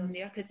attention on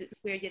there, because it's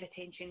where your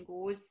attention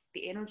goes,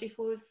 the energy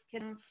flows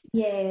kind of.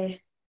 Yeah,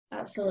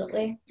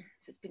 absolutely.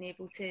 So it's been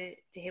able to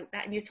help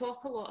that. And you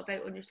talk a lot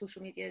about on your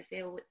social media as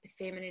well, like the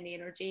feminine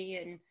energy,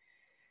 and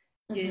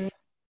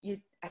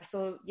I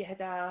saw you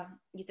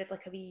did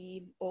like a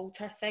wee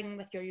altar thing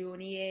with your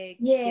yoni egg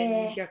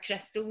and your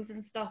crystals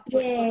and stuff. Do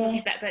you want to talk a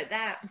wee bit about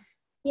that?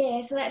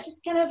 Yeah, so that's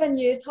just kind of a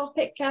new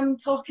topic I'm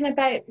talking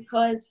about,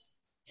 because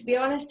to be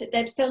honest, it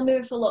did fill me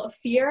with a lot of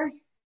fear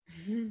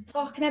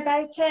talking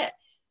about it.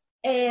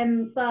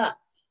 But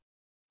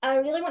I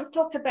really want to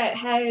talk about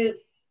how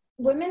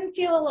women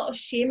feel a lot of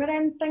shame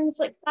around things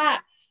like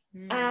that.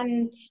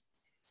 And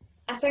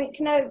I think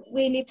now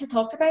we need to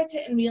talk about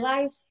it and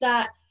realise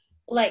that,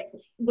 like,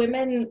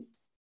 women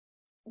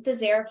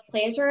deserve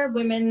pleasure.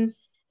 Women,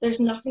 there's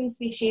nothing to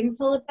be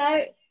shameful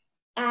about.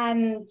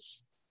 And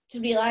to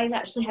realise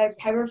actually how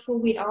powerful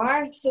we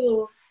are.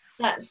 So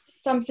that's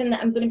something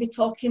that I'm going to be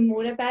talking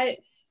more about.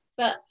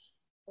 But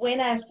when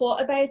I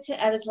thought about it,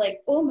 I was like,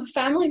 oh, my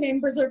family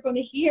members are going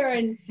to hear,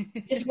 and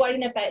just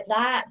worrying about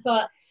that.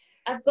 But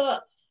I've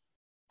got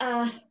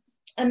a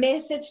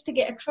message to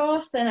get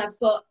across, and I've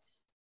got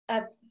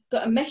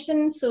a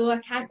mission, so I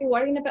can't be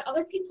worrying about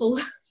other people.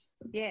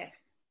 Yeah.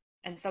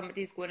 And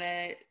somebody's going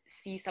to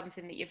see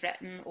something that you've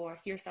written or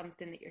hear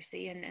something that you're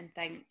saying and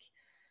think,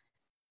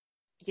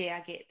 yeah,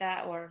 I get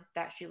that, or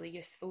that's really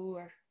useful.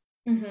 Or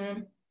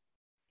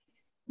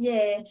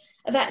Yeah,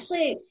 I've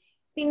actually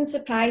been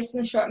surprised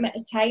in a short amount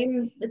of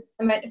time the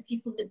amount of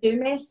people that do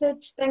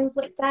message things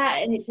like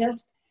that, and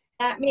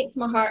that makes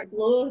my heart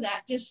glow.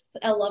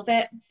 I love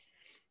it.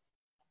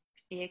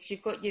 Yeah,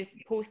 because you've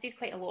posted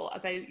quite a lot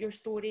about your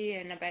story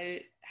and about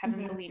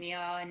having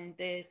bulimia and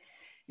the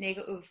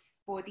negative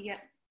body,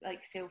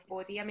 like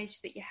self-body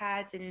image that you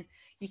had, and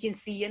you can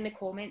see in the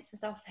comments and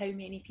stuff how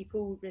many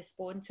people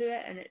respond to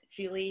it, and it's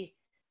really,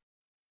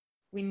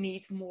 we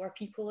need more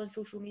people on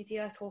social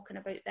media talking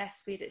about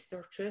this where it's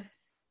their truth.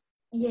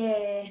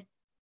 Yeah,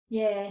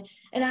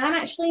 and I'm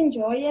actually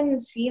enjoying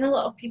seeing a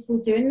lot of people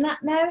doing that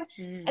now.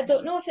 I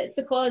don't know if it's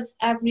because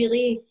I've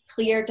really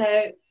cleared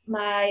out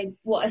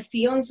what I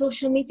see on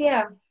social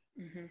media,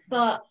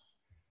 but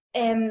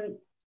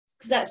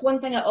because that's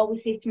one thing I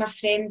always say to my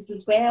friends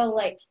as well,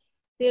 like,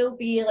 they'll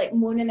be like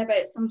moaning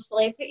about some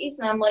celebrities,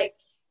 and I'm like,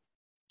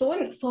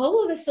 don't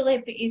follow the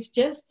celebrities,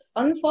 just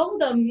unfollow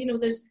them. You know,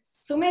 there's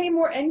so many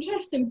more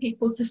interesting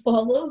people to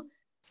follow.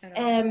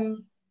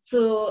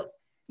 So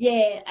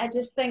yeah, I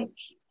just think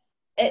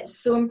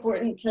it's so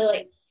important to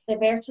like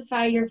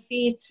diversify your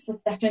feed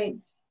with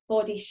different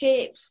body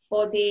shapes,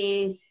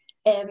 different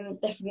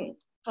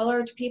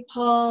coloured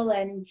people,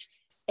 and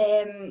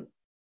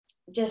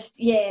just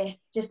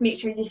make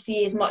sure you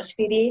see as much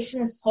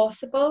variation as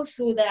possible,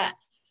 so that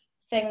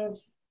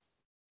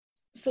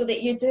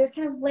you do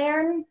kind of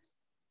learn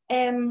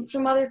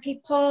from other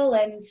people.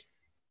 And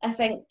I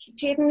think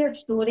sharing your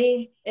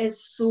story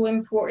is so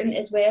important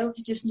as well,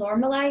 to just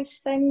normalise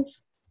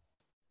things.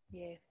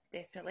 Yeah,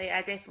 definitely.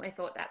 I definitely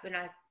thought that when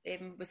I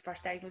was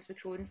first diagnosed with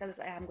Crohn's, I was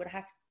like, I'm going to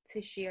have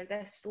to share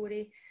this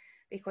story,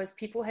 because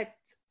people had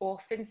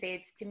often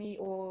said to me,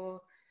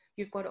 oh,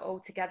 you've got it all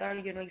together,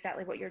 you know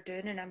exactly what you're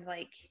doing. And I'm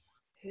like,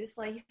 whose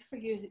life are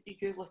you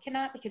looking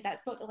at? Because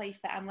that's not the life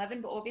that I'm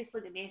living. But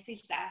obviously the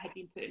message that I had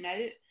been putting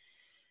out,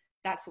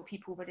 that's what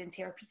people were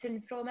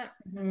interpreting from it.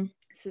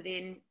 So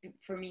then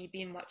for me,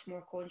 being much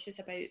more conscious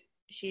about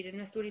sharing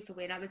my story, so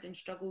when I was in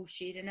struggle,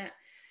 sharing it,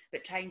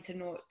 but trying to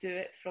not do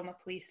it from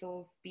a place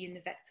of being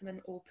the victim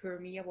and, oh, poor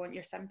me, I want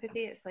your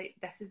sympathy. It's like,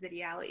 this is the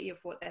reality of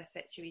what this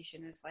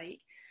situation is like.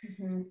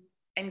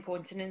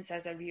 Incontinence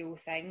is a real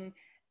thing.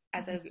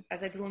 As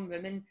a grown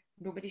woman,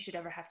 nobody should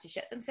ever have to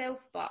shit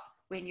themselves, but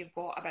when you've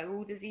got a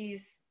bowel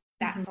disease,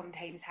 that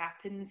sometimes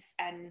happens,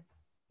 and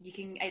you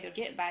can either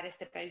get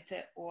embarrassed about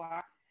it,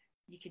 or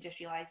you can just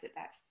realise that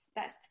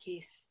that's the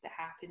case that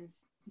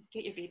happens.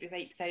 Get your baby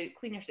wipes out,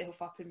 clean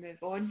yourself up, and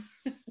move on.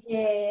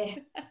 Yeah.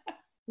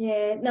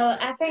 No,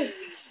 I think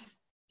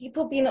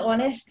people being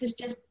honest is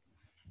just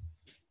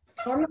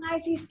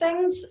normalizes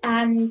things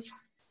and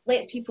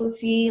lets people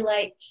see,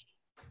 like,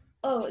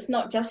 oh, it's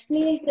not just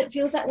me that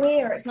feels that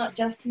way, or it's not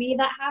just me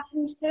that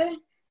happens to.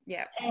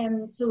 Yeah.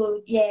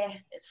 So yeah,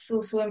 it's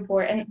so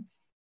important.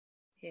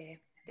 Yeah,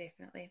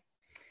 definitely.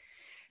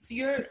 So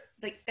you're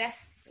like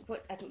this,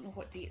 what, I don't know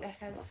what date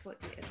this is. What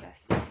date is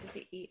this? This is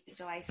the 8th of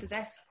July. So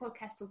this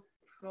podcast will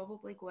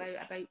probably go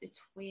out about the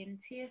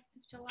 20th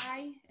of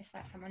July, if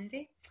that's a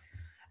Monday.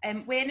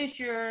 When is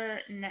your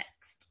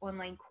next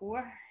online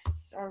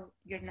course or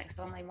your next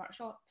online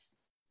workshops?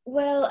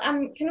 Well,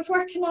 I'm kind of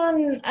working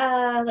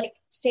on like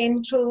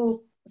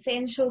central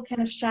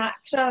kind of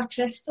chakra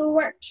crystal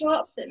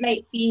workshop that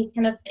might be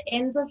kind of the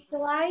end of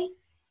July.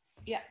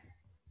 Yeah.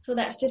 So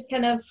that's just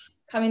kind of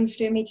coming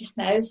through me just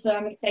now, so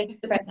I'm excited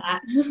about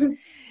that.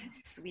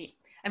 Sweet.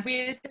 And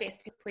where is the best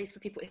place for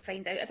people to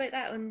find out about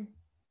that on?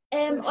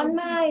 On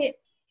my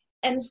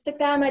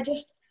Instagram,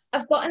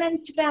 I've got an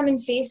Instagram and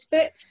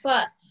Facebook,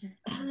 but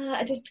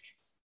I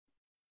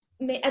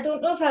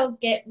don't know if I'll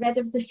get rid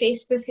of the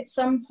Facebook at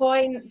some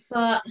point,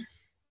 but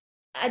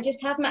I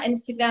just have my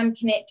Instagram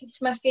connected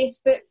to my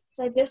Facebook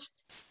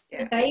because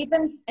the vibe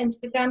in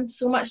Instagram is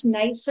so much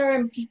nicer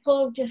and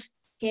people just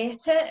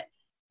get it.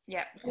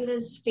 Yeah.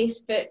 Whereas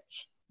Facebook,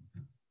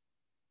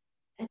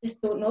 I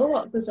just don't know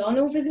what goes on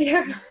over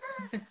there.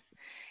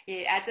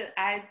 Yeah,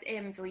 I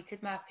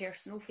deleted my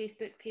personal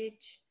Facebook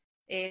page,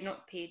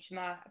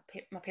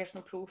 my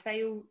personal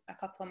profile a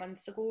couple of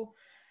months ago,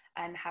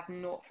 and have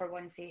not for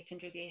 1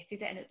 second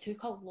regretted it. And it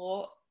took a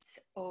lot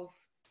of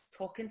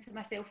talking to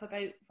myself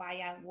about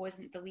why I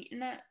wasn't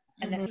deleting it.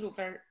 And this was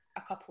over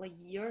a couple of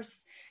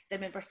years. So I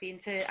remember saying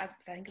I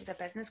think it was a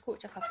business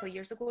coach a couple of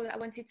years ago that I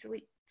wanted to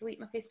delete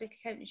my Facebook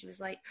account, and she was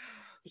like,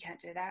 you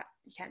can't do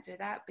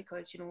that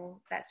because, you know,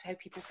 that's how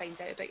people find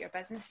out about your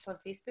business on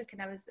Facebook.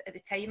 And at the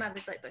time I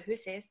was like, but who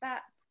says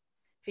that?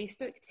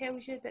 Facebook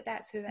tells you that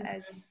that's who it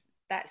is.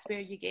 That's where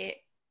you get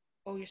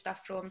all your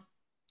stuff from.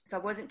 So I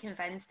wasn't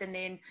convinced, and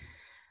then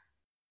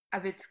I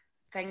would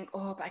think,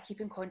 oh, but I keep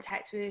in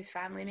contact with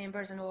family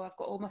members, and I've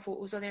got all my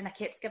photos on there, and I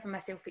kept giving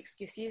myself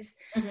excuses.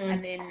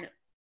 And then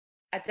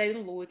I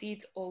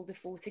downloaded all the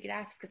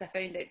photographs because I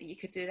found out that you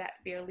could do that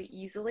fairly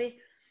easily.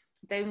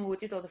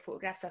 Downloaded all the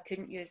photographs, so I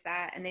couldn't use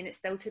that, and then it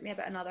still took me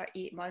about another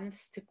 8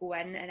 months to go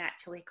in and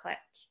actually click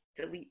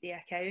delete the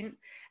account.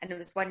 And there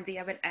was one day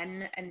I went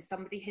in and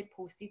somebody had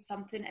posted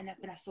something, and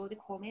when I saw the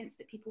comments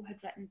that people had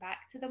written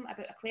back to them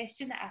about a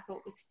question that I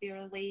thought was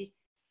fairly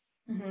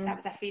that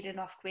was a fair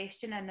enough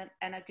question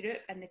in a group,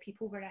 and the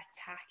people were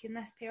attacking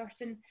this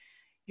person.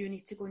 You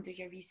need to go and do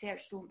your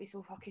research, don't be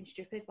so fucking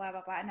stupid, blah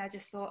blah blah. And I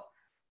just thought,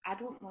 I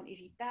don't want to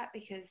read that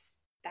because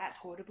that's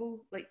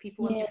horrible. Like,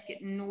 people have just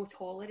got no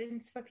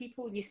tolerance for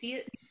people. And you see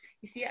it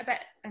a bit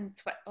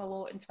a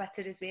lot on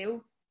Twitter as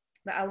well.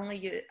 But I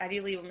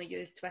really only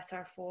use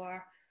Twitter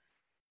for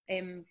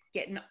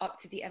getting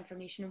up-to-date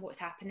information on what's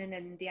happening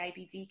in the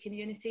IBD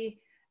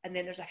community. And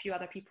then there's a few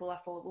other people I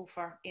follow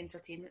for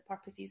entertainment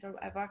purposes or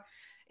whatever.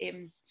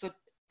 So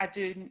I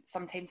do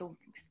sometimes I'll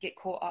get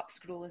caught up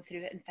scrolling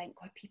through it and think,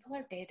 God, people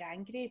are dead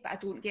angry, but I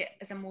don't get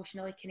as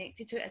emotionally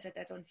connected to it as I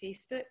did on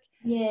Facebook.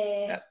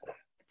 Yeah. But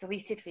I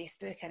deleted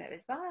Facebook and it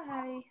was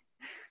bye.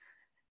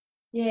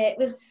 Yeah, it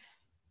was,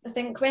 I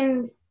think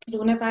when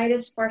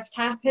coronavirus first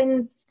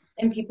happened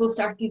and people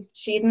started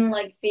sharing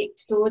like fake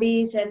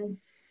stories, and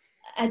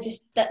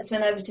that's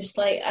when I was just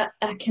like,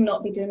 I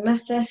cannot be doing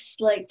with this.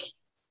 Like,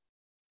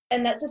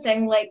 and that's the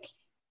thing, like,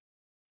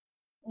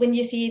 when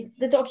you see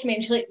the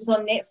documentary that was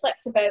on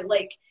Netflix about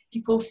like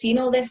people seeing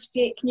all this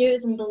fake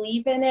news and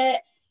believing it,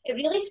 it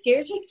really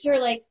scares you because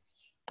you're like,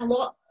 a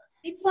lot of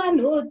people I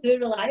know do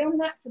rely on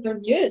that for their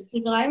news. They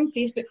rely on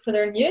Facebook for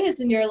their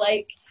news, and you're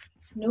like,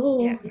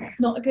 no, it's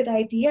not a good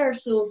idea.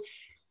 So,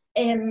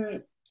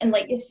 and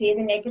like you say,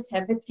 the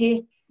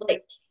negativity,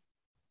 like,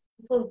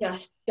 people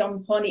just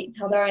jump on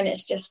each other, and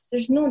it's just,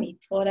 there's no need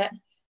for it.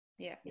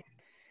 Yeah.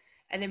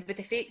 And then with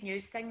the fake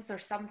news things,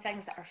 there's some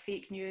things that are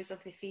fake news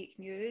of the fake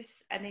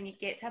news. And then you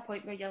get to a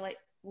point where you're like,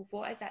 well,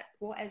 what is it?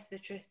 What is the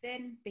truth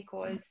then?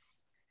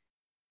 Because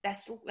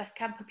this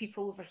camp of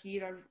people over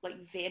here are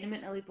like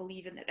vehemently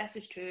believing that this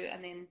is true,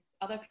 and then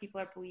other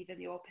people are believing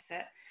the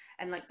opposite.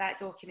 And like that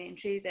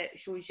documentary that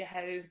shows you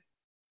how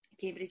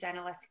Cambridge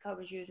Analytica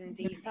was using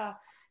data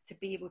to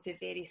be able to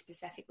very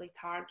specifically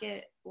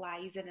target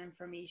lies and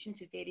information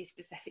to very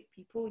specific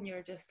people, and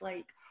you're just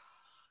like,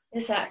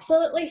 it's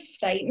absolutely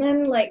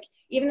frightening. Like,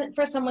 even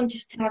for someone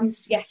just having to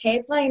see a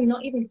headline,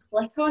 not even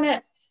click on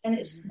it, and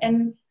it's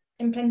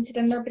imprinted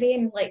in their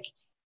brain, like,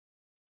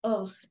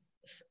 oh,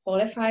 it's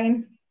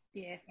horrifying.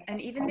 Yeah, and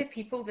even the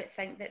people that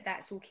think that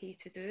that's okay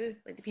to do,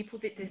 like the people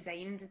that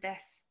designed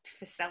this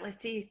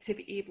facility to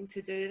be able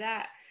to do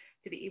that,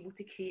 to be able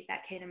to create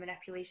that kind of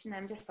manipulation,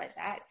 I'm just like,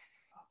 that's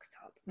fucked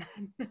up,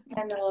 man.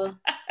 I know.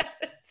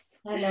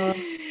 That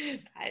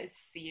is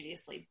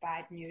seriously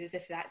bad news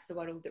if that's the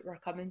world that we're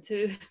coming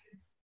to.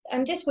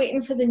 I'm just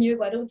waiting for the new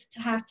world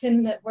to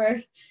happen that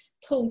we're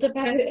told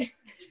about.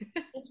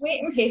 Just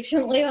waiting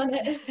patiently on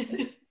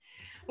it.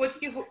 What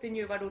do you hope the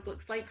new world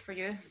looks like for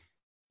you?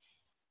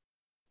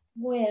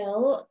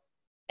 Well,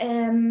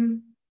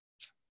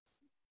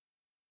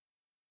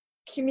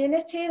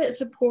 community that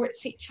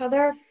supports each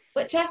other,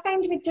 which I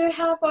find we do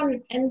have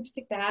on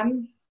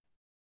Instagram.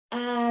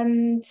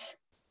 And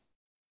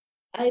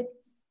I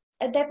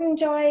did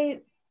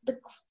enjoy the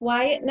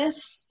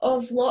quietness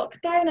of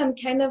lockdown. I'm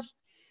kind of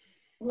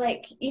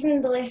like,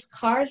 even the less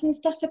cars and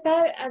stuff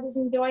about, I was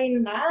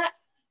enjoying that.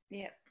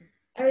 Yeah.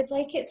 I would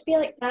like it to be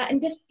like that.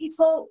 And just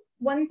people,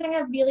 one thing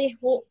I really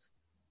hope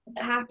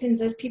that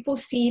happens is people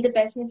see the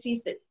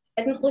businesses that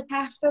didn't look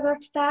after their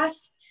staff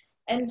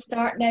and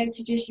start now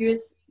to just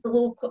use the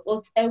local,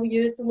 well, still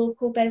use the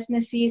local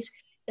businesses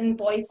and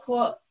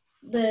boycott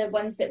the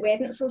ones that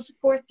weren't so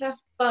supportive.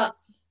 But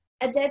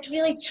I did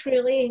really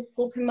truly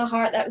hope in my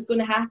heart that was going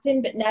to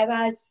happen, but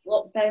now as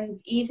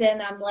lockdowns ease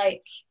in, I'm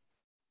like,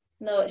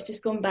 no, it's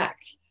just going back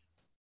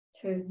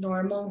to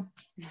normal.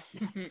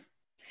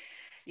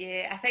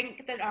 Yeah, I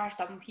think there are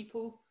some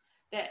people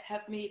that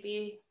have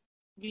maybe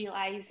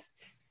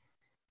realised,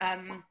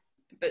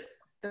 but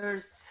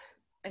there's,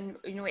 and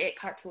you know,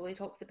 Eckhart Tolle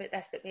talks about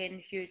this, that when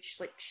huge,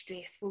 like,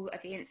 stressful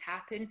events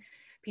happen,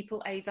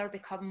 people either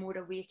become more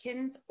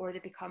awakened or they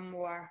become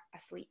more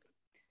asleep.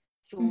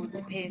 So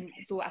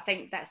So I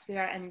think that's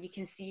where, and you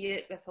can see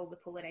it with all the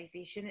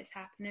polarisation that's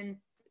happening,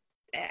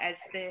 as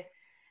the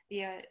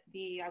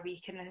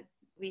awakening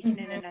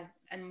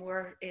and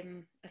more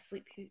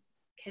asleep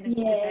kind of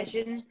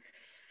division.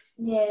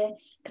 Yeah,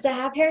 because I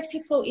have heard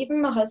people,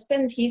 even my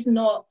husband, he's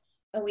not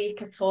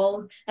awake at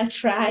all. I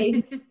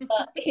try,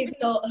 but he's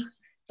not.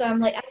 So I'm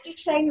like, I just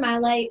shine my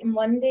light, and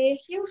one day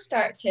he'll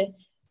start to.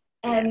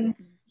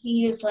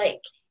 He was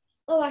like,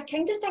 oh, I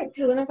kind of think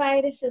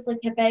coronavirus is like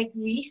a big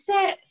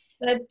reset.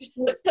 And I just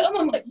looked at him,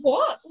 I'm like,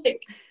 what?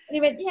 Like, and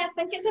he went, yeah, I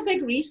think it's a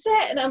big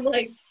reset. And I'm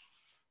like,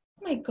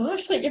 oh my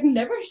gosh, like, you've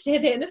never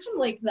said anything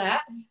like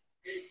that.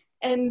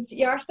 And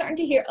you are starting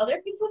to hear other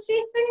people say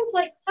things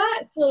like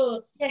that.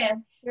 So yeah,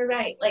 you're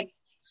right, like,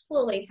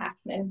 slowly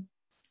happening.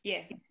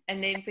 Yeah,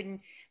 and then when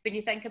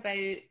you think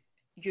about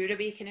your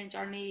awakening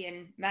journey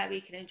and my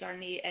awakening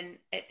journey, and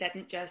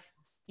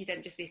you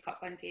didn't just wake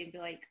up one day and be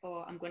like,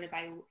 oh, I'm going to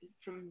buy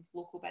from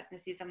local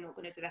businesses, I'm not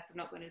going to do this, I'm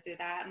not going to do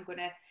that,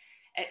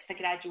 it's a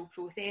gradual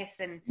process,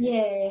 and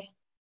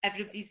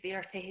everybody's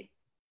there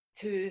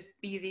to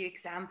be the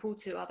example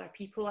to other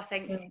people. I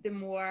think the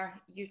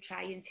more you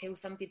try and tell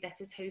somebody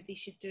this is how they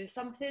should do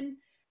something,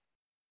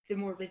 the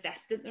more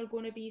resistant they're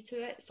going to be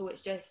to it. So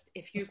it's just,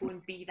 if you go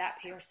and be that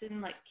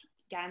person, like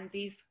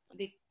Gandhi's,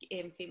 the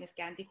famous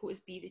Gandhi quote is,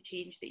 be the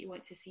change that you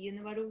want to see in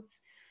the world.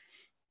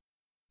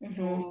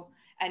 So,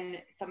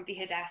 and somebody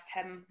had asked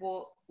him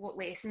what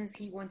lessons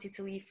he wanted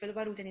to leave for the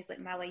world, and he's like,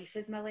 my life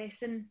is my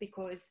lesson,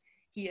 because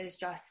he is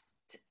just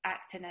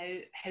acting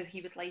out how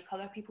he would like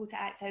other people to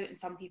act out, and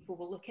some people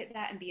will look at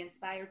that and be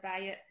inspired by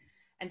it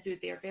and do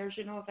their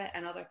version of it,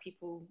 and other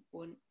people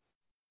won't.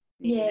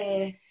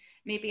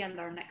 Maybe in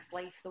their next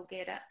life they'll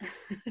get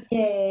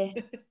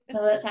it.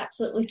 No, that's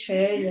absolutely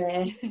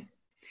true.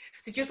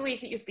 Did you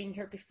believe that you've been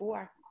here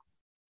before?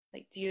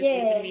 Like, do you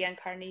believe in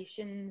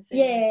reincarnations?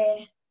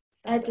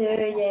 I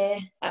do,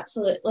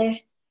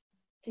 absolutely.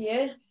 Do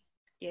you?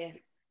 Yeah,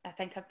 I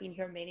think I've been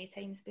here many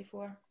times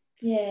before.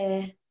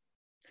 Yeah,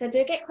 because I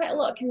do get quite a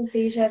lot of kind of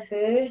deja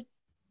vu.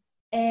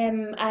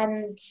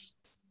 And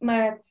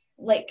my,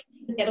 like,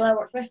 the girl I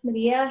work with,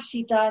 Maria,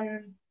 she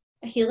done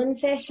a healing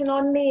session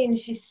on me, and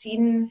she's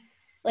seen,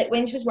 like,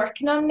 when she was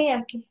working on me,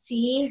 I could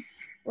see,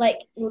 like,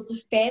 loads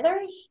of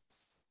feathers.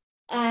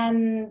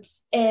 And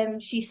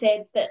she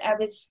said that I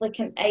was like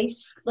a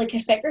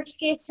figure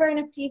skater in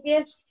a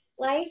previous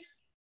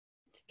life.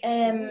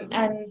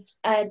 And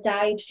I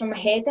died from a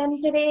head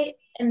injury.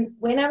 And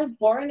when I was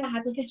born, I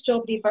had like a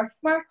strawberry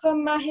birthmark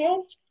on my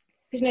head.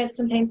 Because, you know,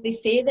 sometimes they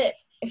say that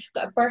if you've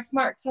got a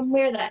birthmark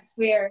somewhere, that's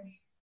where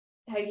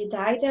how you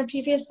died in a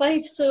previous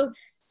life. So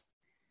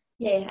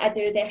yeah, I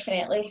do,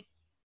 definitely.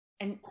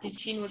 And did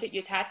she know that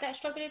you'd had that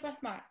strawberry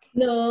birthmark?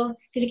 No,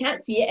 because you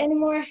can't see it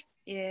anymore.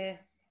 Yeah,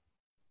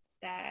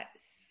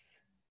 that's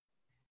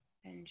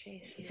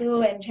interesting.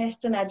 So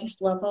interesting. I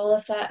just love all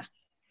of that.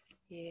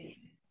 Yeah,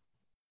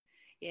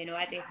 no,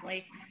 I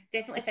definitely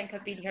think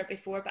I've been here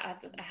before, but I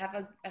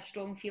have a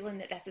strong feeling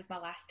that this is my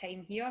last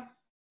time here.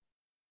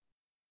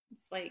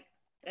 It's like,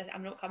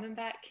 I'm not coming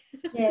back.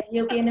 Yeah,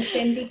 you'll be an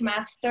ascended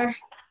master.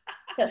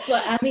 That's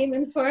what I'm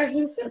aiming for.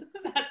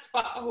 That's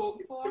what I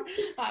hope for.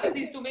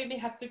 Please don't make me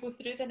have to go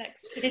through the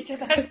next stage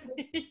of this,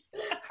 please.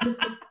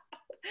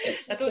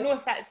 I don't know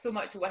if that's so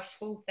much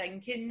wishful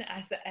thinking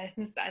as it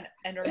is an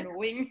inner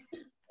knowing.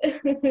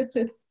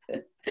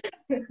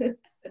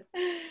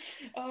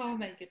 Oh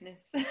my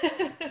goodness.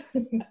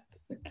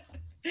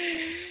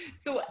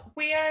 So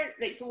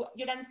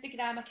your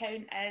Instagram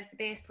account is the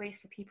best place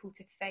for people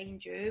to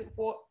find you.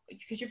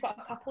 Because you've got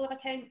a couple of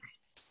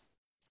accounts,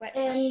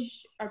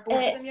 which are both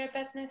of them your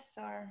business,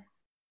 or?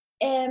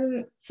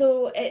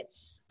 So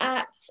it's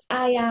at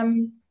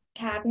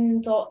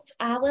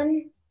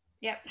iamkaren.allen.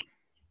 Yep.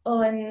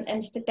 On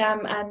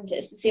Instagram, and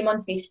it's the same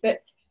on Facebook.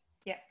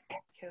 Yeah,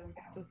 Cool.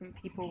 So when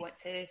people want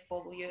to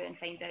follow you and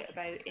find out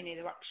about any of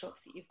the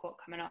workshops that you've got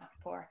coming up,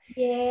 or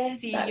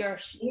see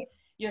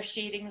your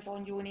sharings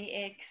on Yoni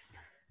Eggs.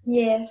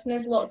 Yes, and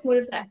there's lots more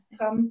of that to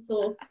come.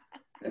 So,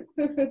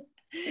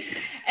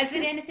 is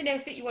there anything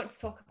else that you want to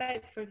talk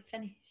about before we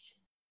finish?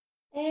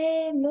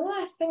 No,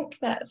 I think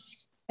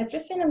that's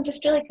everything. I'm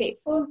just really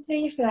grateful to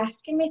you for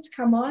asking me to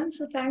come on.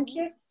 So thank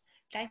you.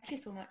 Thank you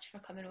so much for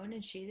coming on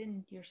and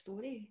sharing your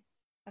story.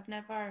 I've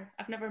never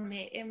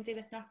met anybody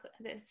with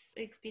that's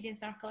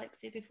experienced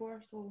narcolepsy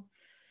before, so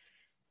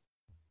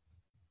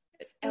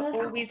it's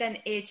always an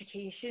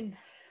education.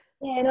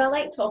 Yeah, no, I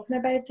like talking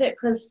about it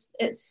because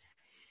it's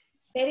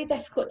very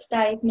difficult to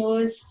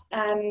diagnose,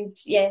 and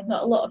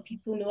not a lot of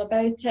people know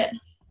about it.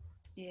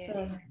 Yeah.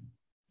 So.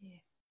 Yeah.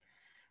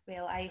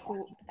 Well, I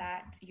hope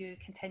that you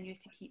continue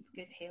to keep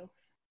good health.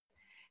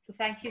 So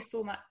thank you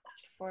so much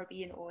for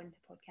being on the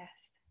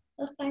podcast.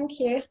 Well, thank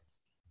you.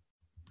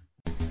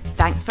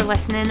 Thanks for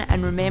listening,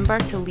 and remember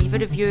to leave a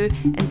review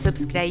and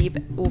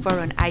subscribe over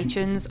on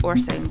iTunes or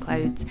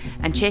SoundCloud,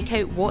 and check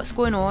out what's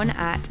going on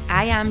at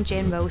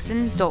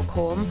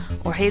iamjenwilson.com,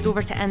 or head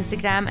over to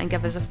Instagram and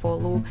give us a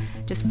follow,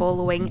 just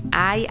following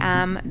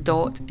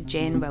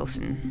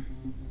iam.jenwilson.